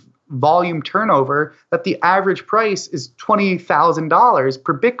massive volume turnover that the average price is $20,000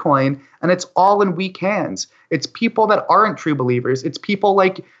 per Bitcoin, and it's all in weak hands. It's people that aren't true believers. It's people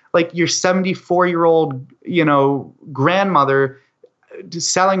like your 74-year-old, grandmother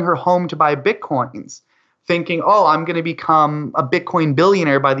selling her home to buy Bitcoins, thinking, oh, I'm going to become a Bitcoin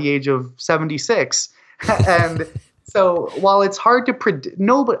billionaire by the age of 76. And so while it's hard to predict,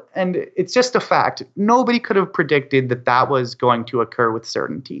 and it's just a fact, nobody could have predicted that was going to occur with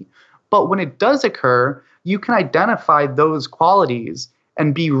certainty. But when it does occur, you can identify those qualities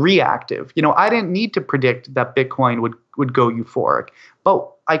and be reactive. I didn't need to predict that Bitcoin would go euphoric, but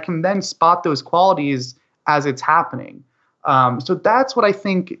I can then spot those qualities as it's happening. So that's what I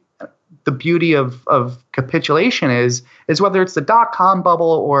think the beauty of capitulation is whether it's the .com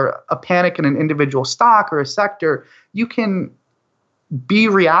bubble or a panic in an individual stock or a sector, you can be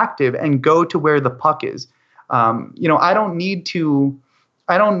reactive and go to where the puck is. I don't need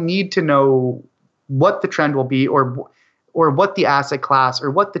to know what the trend will be or what the asset class or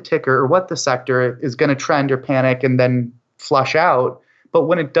what the ticker or what the sector is going to trend or panic and then flush out. But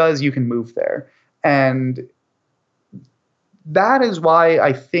when it does, you can move there. And that is why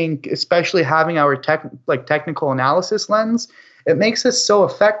I think, especially having our technical analysis lens, it makes us so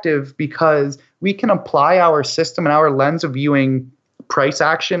effective, because we can apply our system and our lens of viewing price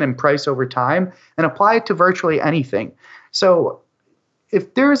action and price over time and apply it to virtually anything. So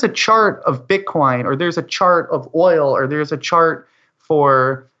if there's a chart of Bitcoin, or there's a chart of oil, or there's a chart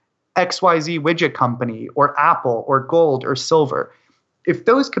for XYZ widget company, or Apple, or gold, or silver, if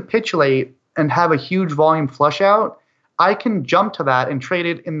those capitulate and have a huge volume flush out, I can jump to that and trade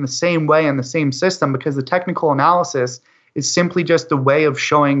it in the same way in the same system, because the technical analysis is simply just a way of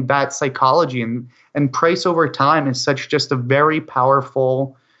showing that psychology, and price over time is just a very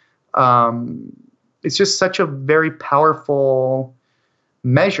powerful, it's just such a very powerful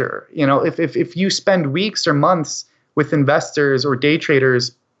measure. If you spend weeks or months with investors or day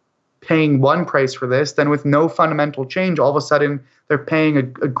traders paying one price for this, then with no fundamental change, all of a sudden they're paying a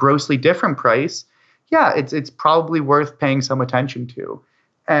grossly different price. Yeah, it's probably worth paying some attention to.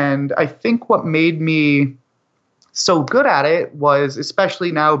 And I think what made me so good at it was,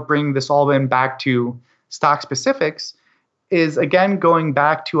 especially now bringing this all in back to stock specifics, is again going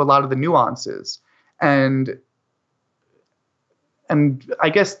back to a lot of the nuances. And I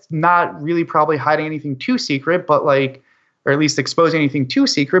guess not really probably hiding anything too secret, but or at least exposing anything too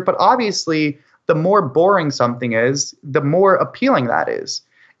secret, but obviously the more boring something is, the more appealing that is.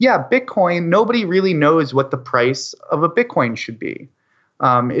 Yeah, Bitcoin, nobody really knows what the price of a Bitcoin should be.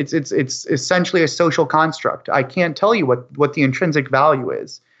 It's essentially a social construct. I can't tell you what the intrinsic value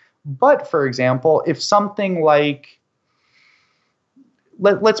is. But for example, if something like,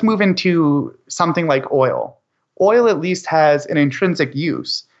 let's move into something like oil. Oil at least has an intrinsic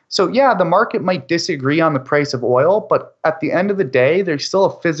use. So yeah, the market might disagree on the price of oil, but at the end of the day, there's still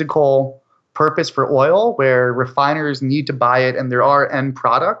a physical purpose for oil where refiners need to buy it, and there are end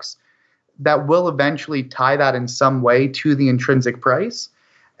products that will eventually tie that in some way to the intrinsic price.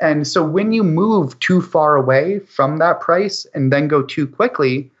 And so when you move too far away from that price and then go too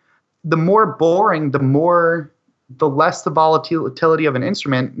quickly, the more boring, the less the volatility of an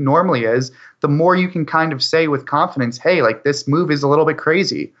instrument normally is, the more you can kind of say with confidence, hey, this move is a little bit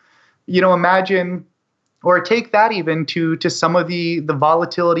crazy. Imagine, or take that even to some of the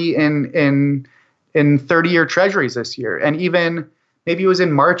volatility in 30-year treasuries this year. And even maybe it was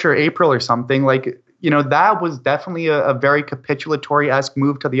in March or April or something, that was definitely a very capitulatory-esque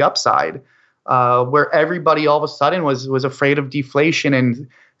move to the upside, where everybody all of a sudden was afraid of deflation and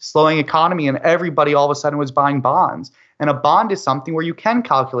slowing economy, and everybody all of a sudden was buying bonds. And a bond is something where you can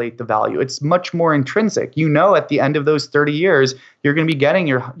calculate the value. It's much more intrinsic. At the end of those 30 years, you're going to be getting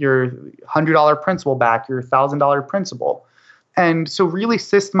your $100 principal back, your $1,000 principal. And so really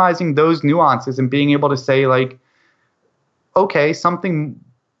systemizing those nuances and being able to say, okay, something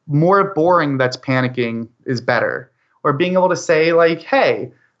more boring that's panicking is better. Or being able to say,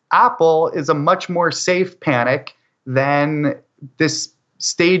 hey, Apple is a much more safe panic than this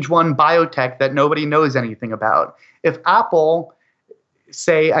stage 1 biotech that nobody knows anything about. If Apple,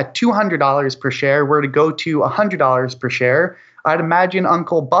 say at $200 per share, were to go to $100 per share, I'd imagine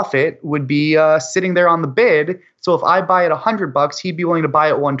Uncle Buffett would be sitting there on the bid. So if I buy at $100, he'd be willing to buy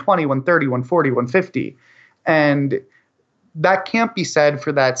at 120, 130, 140, 150. And that can't be said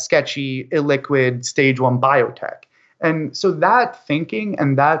for that sketchy, illiquid stage 1 biotech. And so that thinking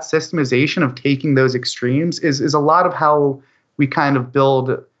and that systemization of taking those extremes is a lot of how we kind of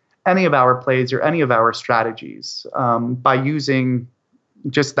build any of our plays or any of our strategies, by using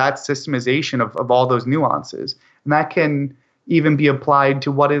just that systemization of all those nuances. And that can even be applied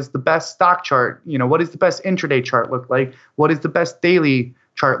to what is the best stock chart, what does the best intraday chart look like? What does the best daily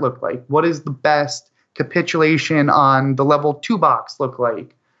chart look like? What is the best capitulation on the level 2 box look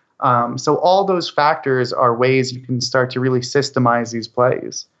like? So all those factors are ways you can start to really systemize these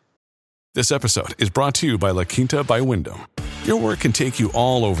plays. This episode is brought to you by La Quinta by Wyndham. Your work can take you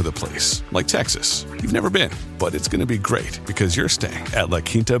all over the place, like Texas. You've never been, but it's going to be great because you're staying at La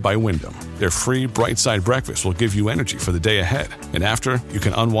Quinta by Wyndham. Their free Bright Side breakfast will give you energy for the day ahead. And after, you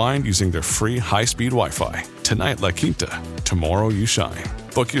can unwind using their free high-speed Wi-Fi. Tonight, La Quinta. Tomorrow, you shine.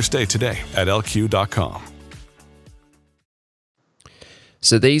 Book your stay today at LQ.com.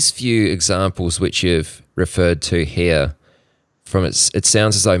 So these few examples which you've referred to here, it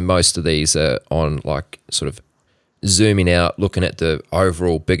sounds as though most of these are on sort of zooming out, looking at the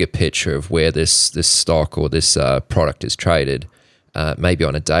overall bigger picture of where this stock or this product is traded. Maybe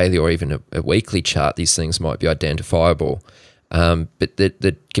on a daily or even a weekly chart, these things might be identifiable. But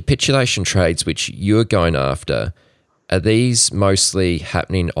the capitulation trades which you're going after, are these mostly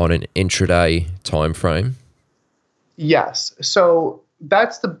happening on an intraday time frame? Yes. So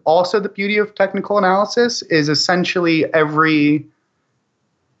that's also the beauty of technical analysis is essentially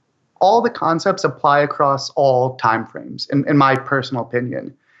all the concepts apply across all timeframes, in my personal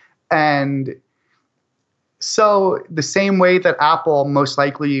opinion. And so the same way that Apple most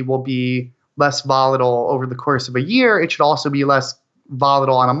likely will be less volatile over the course of a year, it should also be less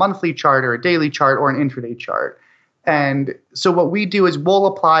volatile on a monthly chart or a daily chart or an intraday chart. And so what we do is we'll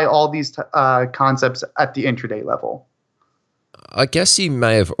apply all these concepts at the intraday level. I guess you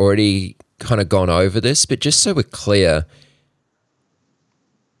may have already kind of gone over this, but just so we're clear,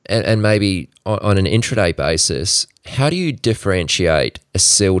 and maybe on an intraday basis, how do you differentiate a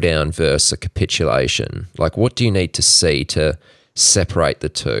sell down versus a capitulation? Like, what do you need to see to separate the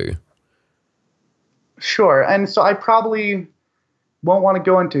two? Sure. And so I probably won't want to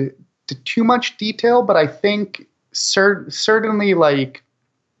go into too much detail, but I think certainly like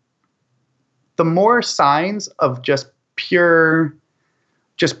the more signs of just pure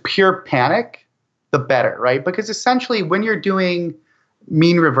panic, the better, right? Because essentially when you're doing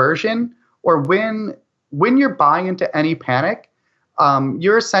mean reversion or when you're buying into any panic,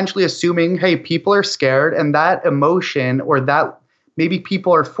 you're essentially assuming, hey, people are scared, and that emotion or that maybe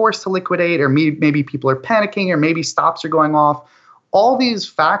people are forced to liquidate, or maybe people are panicking, or maybe stops are going off. All these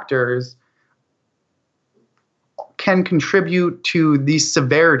factors can contribute to the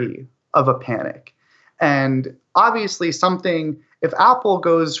severity of a panic. And obviously if Apple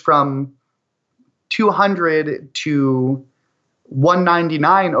goes from 200 to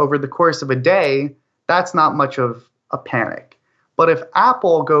 199 over the course of a day, that's not much of a panic. But if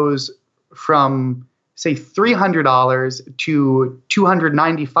Apple goes from, say, $300 to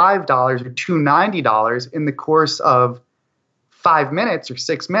 $295 or $290 in the course of 5 minutes or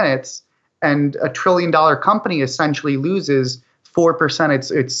 6 minutes, and a $1 trillion company essentially loses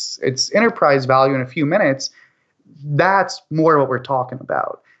 4% its enterprise value in a few minutes, that's more what we're talking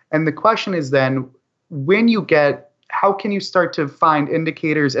about. And the question is then, how can you start to find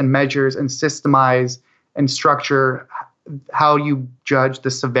indicators and measures and systemize and structure how you judge the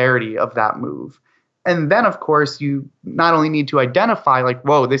severity of that move? And then, of course, you not only need to identify like,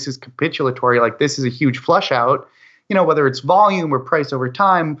 whoa, this is capitulatory, like this is a huge flush out, whether it's volume or price over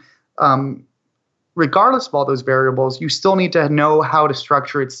time, regardless of all those variables, you still need to know how to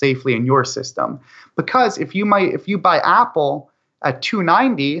structure it safely in your system. Because if you buy Apple at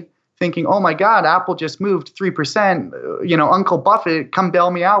 290, thinking, oh my God, Apple just moved 3%, Uncle Buffett, come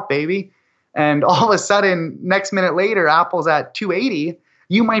bail me out, baby. And all of a sudden, next minute later, Apple's at 280,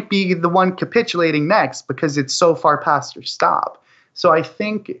 you might be the one capitulating next because it's so far past your stop. So I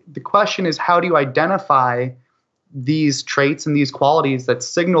think the question is, how do you identify these traits and these qualities that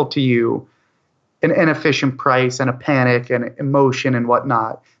signal to you an inefficient price and a panic and emotion and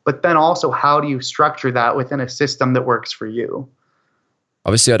whatnot? But then also, how do you structure that within a system that works for you?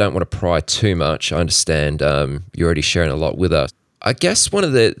 Obviously, I don't want to pry too much. I understand you're already sharing a lot with us. I guess one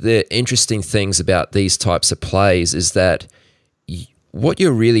of the interesting things about these types of plays is that what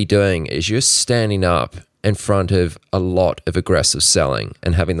you're really doing is you're standing up in front of a lot of aggressive selling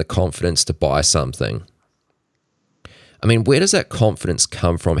and having the confidence to buy something. I mean, where does that confidence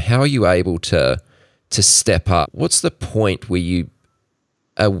come from? How are you able to step up? What's the point where you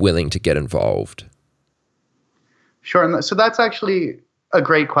are willing to get involved? Sure. And so that's actually a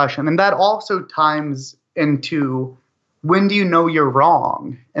great question. And that also ties into, when do you know you're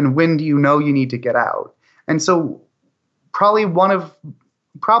wrong and when do you know you need to get out? And so probably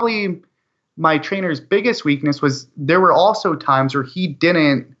my trainer's biggest weakness was there were also times where he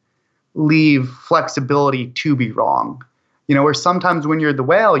didn't leave flexibility to be wrong. Where sometimes when you're the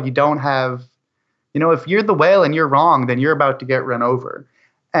whale, you don't have, if you're the whale and you're wrong, then you're about to get run over.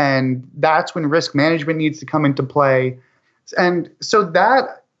 And that's when risk management needs to come into play. And so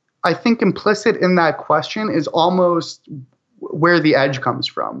that, I think implicit in that question is almost where the edge comes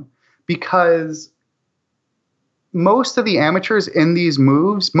from, because most of the amateurs in these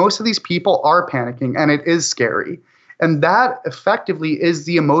moves, most of these people are panicking, and it is scary. And that effectively is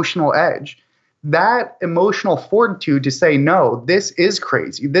the emotional edge. That emotional fortitude to say, no, this is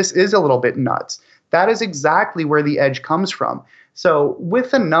crazy. This is a little bit nuts. That is exactly where the edge comes from. So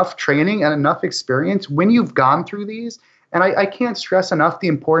with enough training and enough experience, when you've gone through these, and I can't stress enough the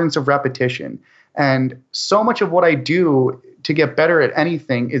importance of repetition. And so much of what I do to get better at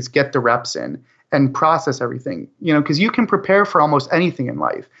anything is get the reps in and process everything, because you can prepare for almost anything in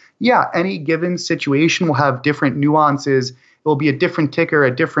life. Yeah, any given situation will have different nuances. It will be a different ticker,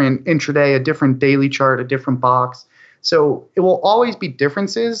 a different intraday, a different daily chart, a different box. So it will always be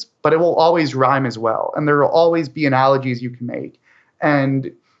differences, but it will always rhyme as well. And there will always be analogies you can make.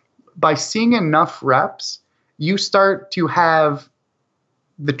 And by seeing enough reps, you start to have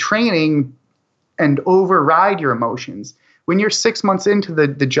the training and override your emotions. When you're 6 months into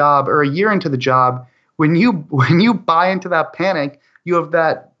the job or a year into the job, when you buy into that panic, you have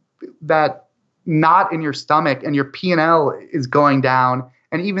that knot in your stomach and your P&L is going down.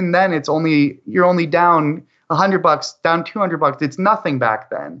 And even then you're only down $100, down $200. It's nothing back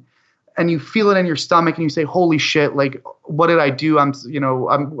then. And you feel it in your stomach and you say, holy shit, like, what did I do?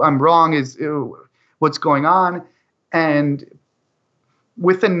 I'm wrong. What's going on? And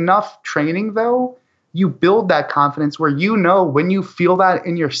with enough training though, you build that confidence where, when you feel that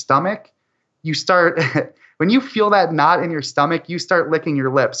in your stomach, you start, when you feel that knot in your stomach, you start licking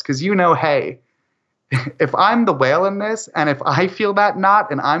your lips because hey, if I'm the whale in this and if I feel that knot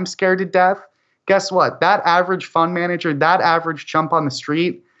and I'm scared to death, guess what? That average fund manager, that average chump on the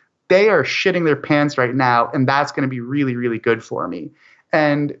street, they are shitting their pants right now. And that's going to be really, really good for me.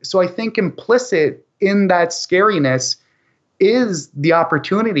 And so I think implicit in that scariness is the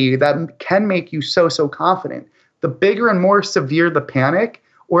opportunity that can make you so confident. The bigger and more severe the panic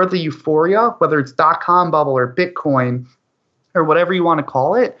or the euphoria, whether it's .com bubble or Bitcoin or whatever you want to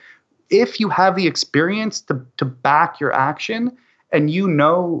call it, if you have the experience to back your action and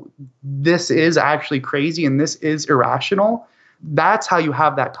this is actually crazy and this is irrational, that's how you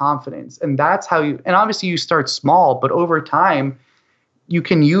have that confidence. And that's how and obviously you start small, but over time, you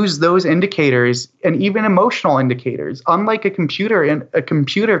can use those indicators and even emotional indicators. Unlike a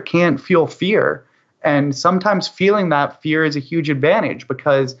computer can't feel fear. And sometimes feeling that fear is a huge advantage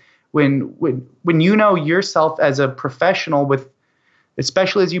because when you know yourself as a professional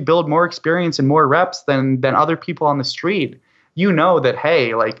especially as you build more experience and more reps than other people on the street, that,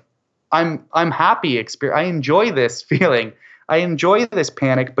 hey, like I'm happy. I enjoy this feeling. I enjoy this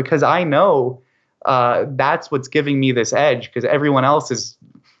panic because I know that's what's giving me this edge, because everyone else is,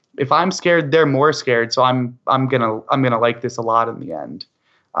 if I'm scared, they're more scared. So I'm gonna like this a lot in the end.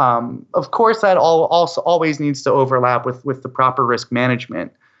 Of course, that also always needs to overlap with the proper risk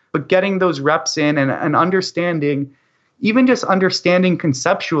management, but getting those reps in and understanding, even just understanding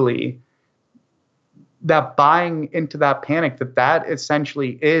conceptually that buying into that panic, that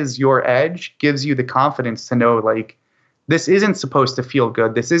essentially is your edge, gives you the confidence to know, like, this isn't supposed to feel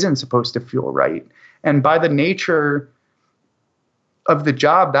good. This isn't supposed to feel right. And by the nature of the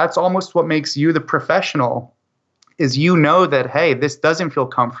job, that's almost what makes you the professional, is that, hey, this doesn't feel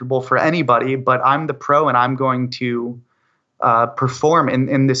comfortable for anybody, but I'm the pro and I'm going to perform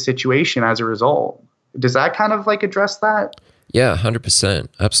in this situation as a result. Does that kind of like address that? Yeah, 100%.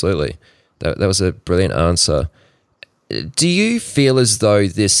 Absolutely. That was a brilliant answer. Do you feel as though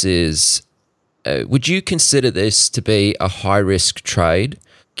this is... would you consider this to be a high-risk trade,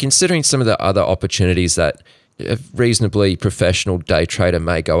 considering some of the other opportunities that a reasonably professional day trader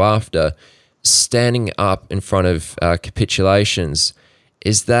may go after? Standing up in front of capitulations,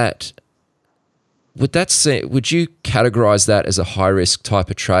 would you categorize that as a high-risk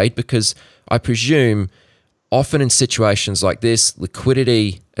type of trade? Because I presume often in situations like this,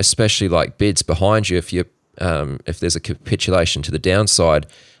 liquidity, especially like bids behind you, if there's a capitulation to the downside,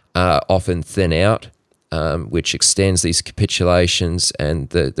 often thin out, which extends these capitulations and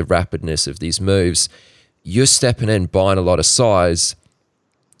the rapidness of these moves. You're stepping in, buying a lot of size.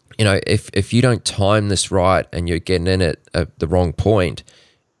 If you don't time this right and you're getting in at the wrong point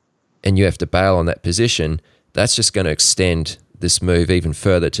and you have to bail on that position, that's just going to extend this move even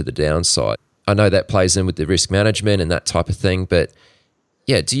further to the downside. I know that plays in with the risk management and that type of thing, but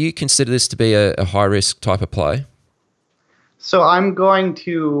yeah, do you consider this to be a high-risk type of play? So I'm going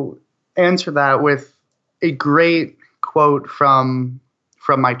to answer that with a great quote from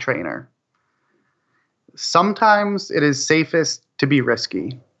my trainer. Sometimes it is safest to be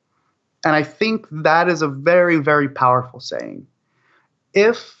risky. And I think that is a very, very powerful saying.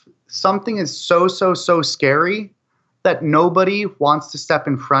 If something is so scary that nobody wants to step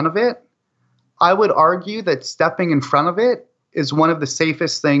in front of it, I would argue that stepping in front of it is one of the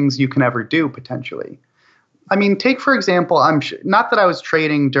safest things you can ever do, potentially. I mean, take, for example, not that I was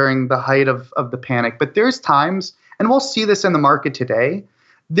trading during the height of the panic, but there's times, and we'll see this in the market today,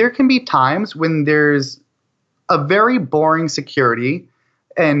 there can be times when there's a very boring security,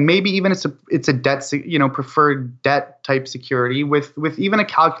 and maybe even it's a debt, preferred debt type security with even a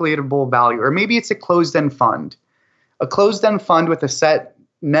calculatable value, or maybe it's a closed-end fund with a set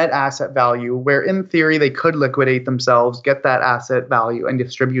net asset value where in theory they could liquidate themselves, get that asset value and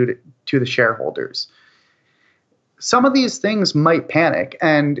distribute it to the shareholders. Some of these things might panic.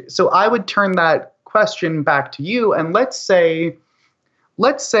 And so I would turn that question back to you. And let's say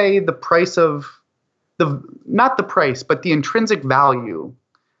the price of not the price, but the intrinsic value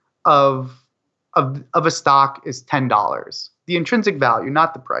of of a stock is $10. The intrinsic value,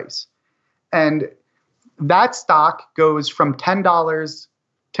 not the price. And that stock goes from $10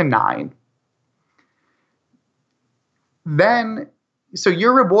 to $9. Then, so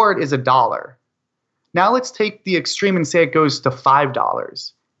your reward is $1. Now let's take the extreme and say it goes to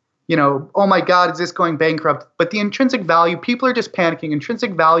 $5. Oh my God, is this going bankrupt? But the intrinsic value, people are just panicking.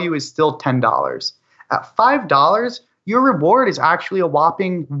 Intrinsic value is still $10. At $5, your reward is actually a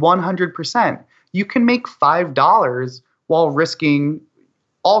whopping 100%. You can make $5 while risking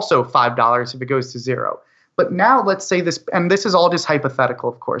also $5 if it goes to zero. But now let's say this, and this is all just hypothetical,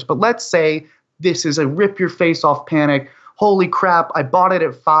 of course, but let's say this is a rip your face off panic. Holy crap, I bought it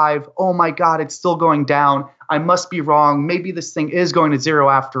at 5. Oh my God, it's still going down. I must be wrong. Maybe this thing is going to zero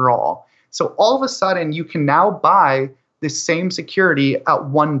after all. So all of a sudden, you can now buy this same security at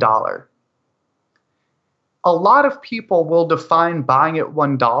 $1. A lot of people will define buying at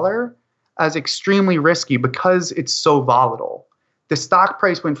 $1 as extremely risky because it's so volatile. The stock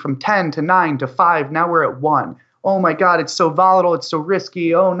price went from 10 to 9 to 5. Now we're at 1. Oh my God, it's so volatile. It's so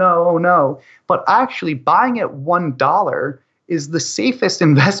risky. Oh no, oh no. But actually buying at $1 is the safest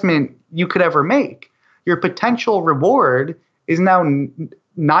investment you could ever make. Your potential reward is now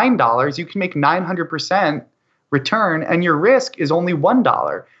 $9. You can make 900% return and your risk is only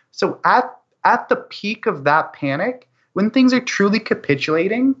 $1. So at the peak of that panic, when things are truly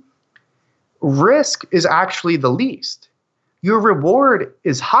capitulating, risk is actually the least. Your reward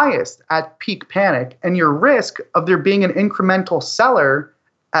is highest at peak panic, and your risk of there being an incremental seller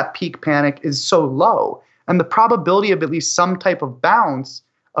at peak panic is so low. And the probability of at least some type of bounce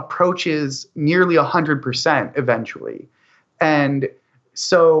approaches nearly 100% eventually. And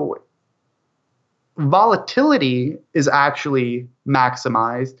so volatility is actually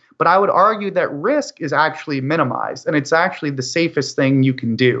maximized, but I would argue that risk is actually minimized, and it's actually the safest thing you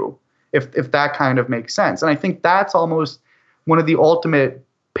can do, if that kind of makes sense. And I think that's almost one of the ultimate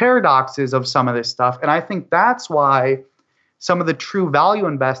paradoxes of some of this stuff. And I think that's why some of the true value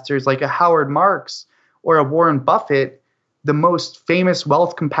investors like a Howard Marks or a Warren Buffett, the most famous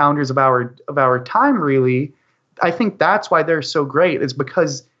wealth compounders of our time, really, I think that's why they're so great, is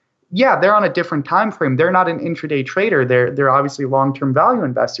because, yeah, they're on a different time frame. They're not an intraday trader. They're obviously long-term value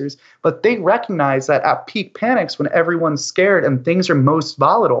investors, but they recognize that at peak panics, when everyone's scared and things are most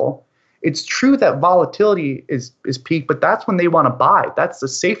volatile, it's true that volatility is peak, but that's when they want to buy. That's the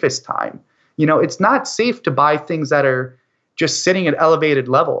safest time. It's not safe to buy things that are just sitting at elevated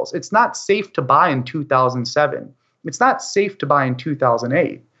levels. It's not safe to buy in 2007. It's not safe to buy in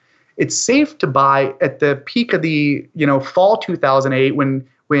 2008. It's safe to buy at the peak of the, fall 2008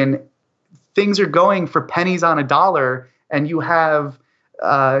 when things are going for pennies on a dollar and you have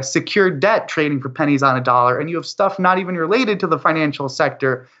secured debt trading for pennies on a dollar, and you have stuff not even related to the financial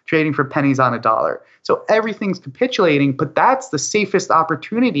sector trading for pennies on a dollar. So everything's capitulating, but that's the safest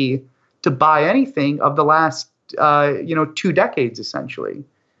opportunity to buy anything of the last 2 decades, essentially,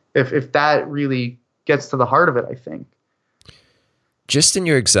 if that really gets to the heart of it, I think. Just in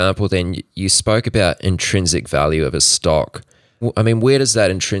your example, then, you spoke about intrinsic value of a stock. I mean, where does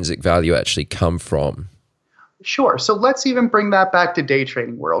that intrinsic value actually come from? Sure. So let's even bring that back to day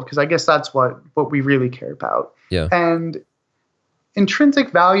trading world, because I guess that's what we really care about. Yeah. And intrinsic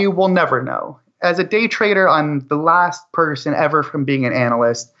value, we'll never know. As a day trader, I'm the last person ever from being an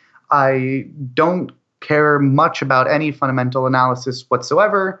analyst. I don't care much about any fundamental analysis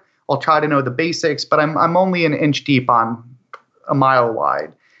whatsoever. I'll try to know the basics, but I'm only an inch deep on a mile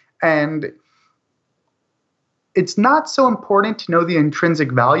wide. And it's not so important to know the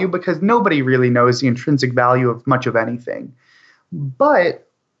intrinsic value because nobody really knows the intrinsic value of much of anything. But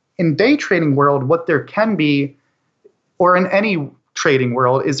in day trading world, what there can be, or in any trading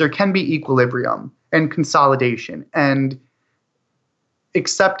world, is there can be equilibrium and consolidation and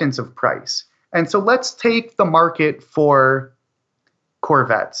acceptance of price. And so let's take the market for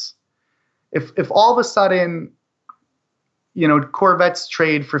Corvettes. If all of a sudden, Corvettes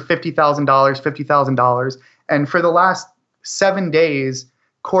trade for $50,000, and for the last 7 days,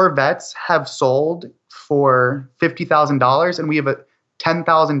 Corvettes have sold for $50,000, and we have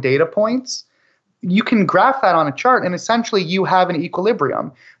 10,000 data points. You can graph that on a chart, and essentially you have an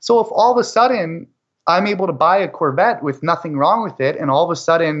equilibrium. So if all of a sudden I'm able to buy a Corvette with nothing wrong with it, and all of a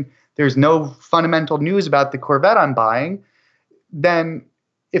sudden there's no fundamental news about the Corvette I'm buying, then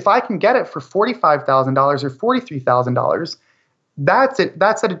if I can get it for $45,000 or $43,000, that's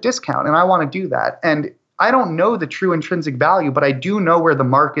at a discount, and I want to do that. And I don't know the true intrinsic value, but I do know where the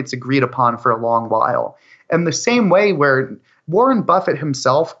market's agreed upon for a long while. And the same way where Warren Buffett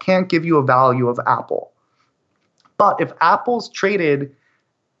himself can't give you a value of Apple. But if Apple's traded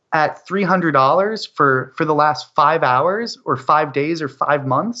at $300 for the last 5 hours or 5 days or 5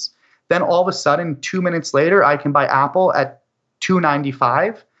 months, then all of a sudden 2 minutes later I can buy Apple at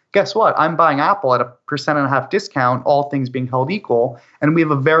 $295. Guess what? I'm buying Apple at a 1.5% discount, all things being held equal, and we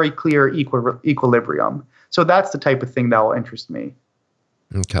have a very clear equilibrium. So that's the type of thing that will interest me.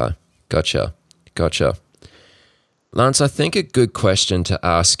 Okay, gotcha. Lance, I think a good question to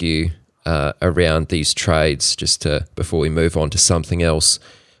ask you around these trades, before we move on to something else,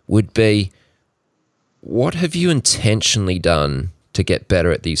 would be, what have you intentionally done to get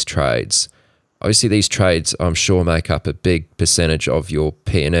better at these trades? Obviously, these trades, I'm sure, make up a big percentage of your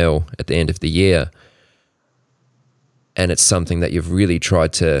P&L at the end of the year. And it's something that you've really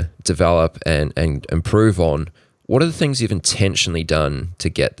tried to develop and improve on. What are the things you've intentionally done to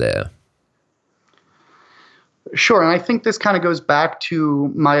get there? Sure, and I think this kind of goes back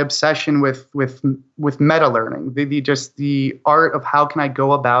to my obsession with meta learning, the art of how can I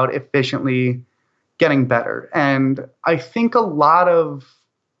go about efficiently getting better. And I think a lot of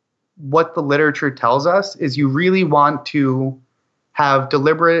what the literature tells us is you really want to have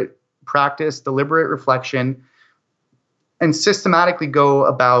deliberate practice, deliberate reflection, and systematically go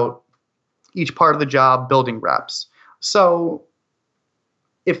about each part of the job building reps. So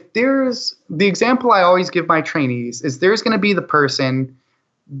if there's the example I always give my trainees is there's going to be the person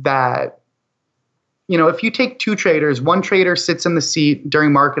that, if you take two traders, one trader sits in the seat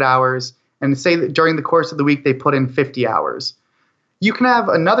during market hours and say that during the course of the week they put in 50 hours. You can have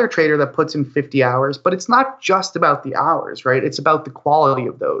another trader that puts in 50 hours, but it's not just about the hours, right? It's about the quality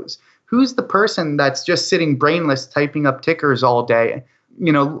of those. Who's the person that's just sitting brainless, typing up tickers all day,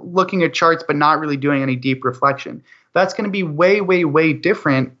 looking at charts, but not really doing any deep reflection? That's going to be way, way, way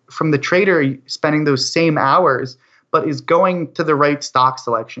different from the trader spending those same hours, but is going to the right stock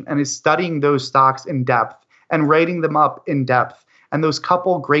selection and is studying those stocks in depth and writing them up in depth. And those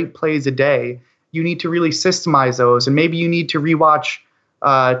couple great plays a day, you need to really systemize those. And maybe you need to rewatch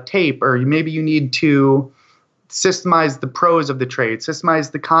tape, or maybe you need to systemize the pros of the trade,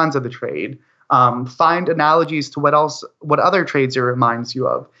 systemize the cons of the trade, find analogies to what other trades it reminds you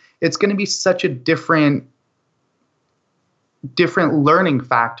of. It's going to be such a different learning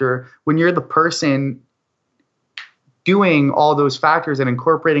factor when you're the person doing all those factors and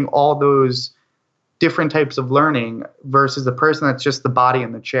incorporating all those different types of learning versus the person that's just the body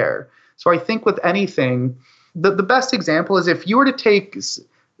in the chair. So I think with anything, the best example is if you were to take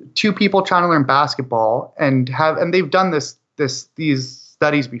two people trying to learn basketball and they've done these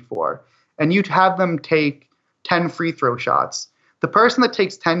studies before, and you'd have them take 10 free throw shots. The person that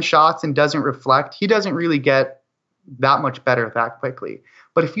takes 10 shots and doesn't reflect, he doesn't really get that much better that quickly.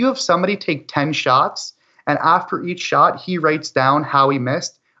 But if you have somebody take 10 shots and after each shot, he writes down how he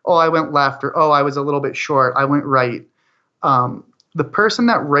missed. Oh, I went left, or oh, I was a little bit short, I went right. The person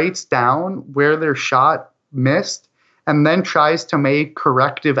that writes down where their shot missed and then tries to make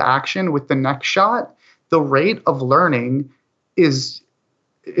corrective action with the next shot, the rate of learning is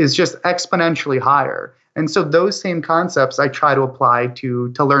just exponentially higher. And so those same concepts I try to apply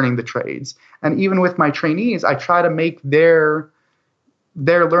to learning the trades. And even with my trainees, I try to make their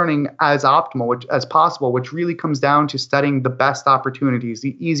learning as optimal as possible, which really comes down to studying the best opportunities,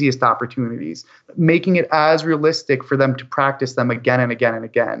 the easiest opportunities, making it as realistic for them to practice them again and again and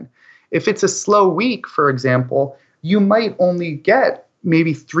again. If it's a slow week, for example, you might only get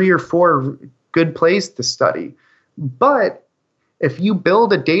maybe 3 or 4 good plays to study. But if you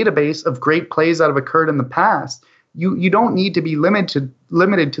build a database of great plays that have occurred in the past, you don't need to be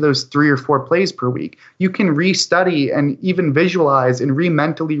limited to those 3 or 4 plays per week. You can restudy and even visualize and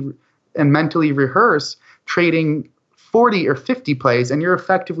mentally rehearse trading 40 or 50 plays, and you're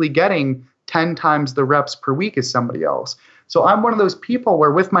effectively getting 10 times the reps per week as somebody else. So I'm one of those people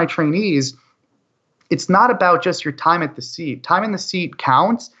where with my trainees, it's not about just your time at the seat. Time in the seat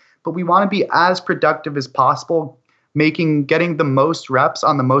counts, but we want to be as productive as possible, getting the most reps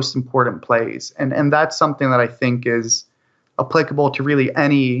on the most important plays. And that's something that I think is applicable to really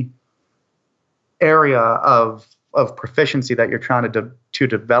any area of proficiency that you're trying to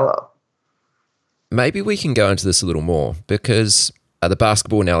develop. Maybe we can go into this a little more, because the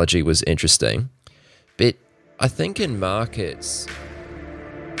basketball analogy was interesting. But I think in markets...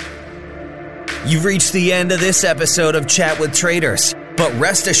 You've reached the end of this episode of Chat with Traders. But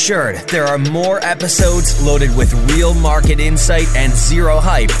rest assured, there are more episodes loaded with real market insight and zero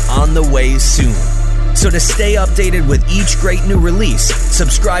hype on the way soon. So to stay updated with each great new release,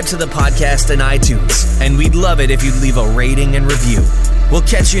 subscribe to the podcast in iTunes. And we'd love it if you'd leave a rating and review. We'll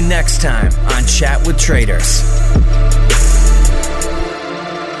catch you next time on Chat with Traders.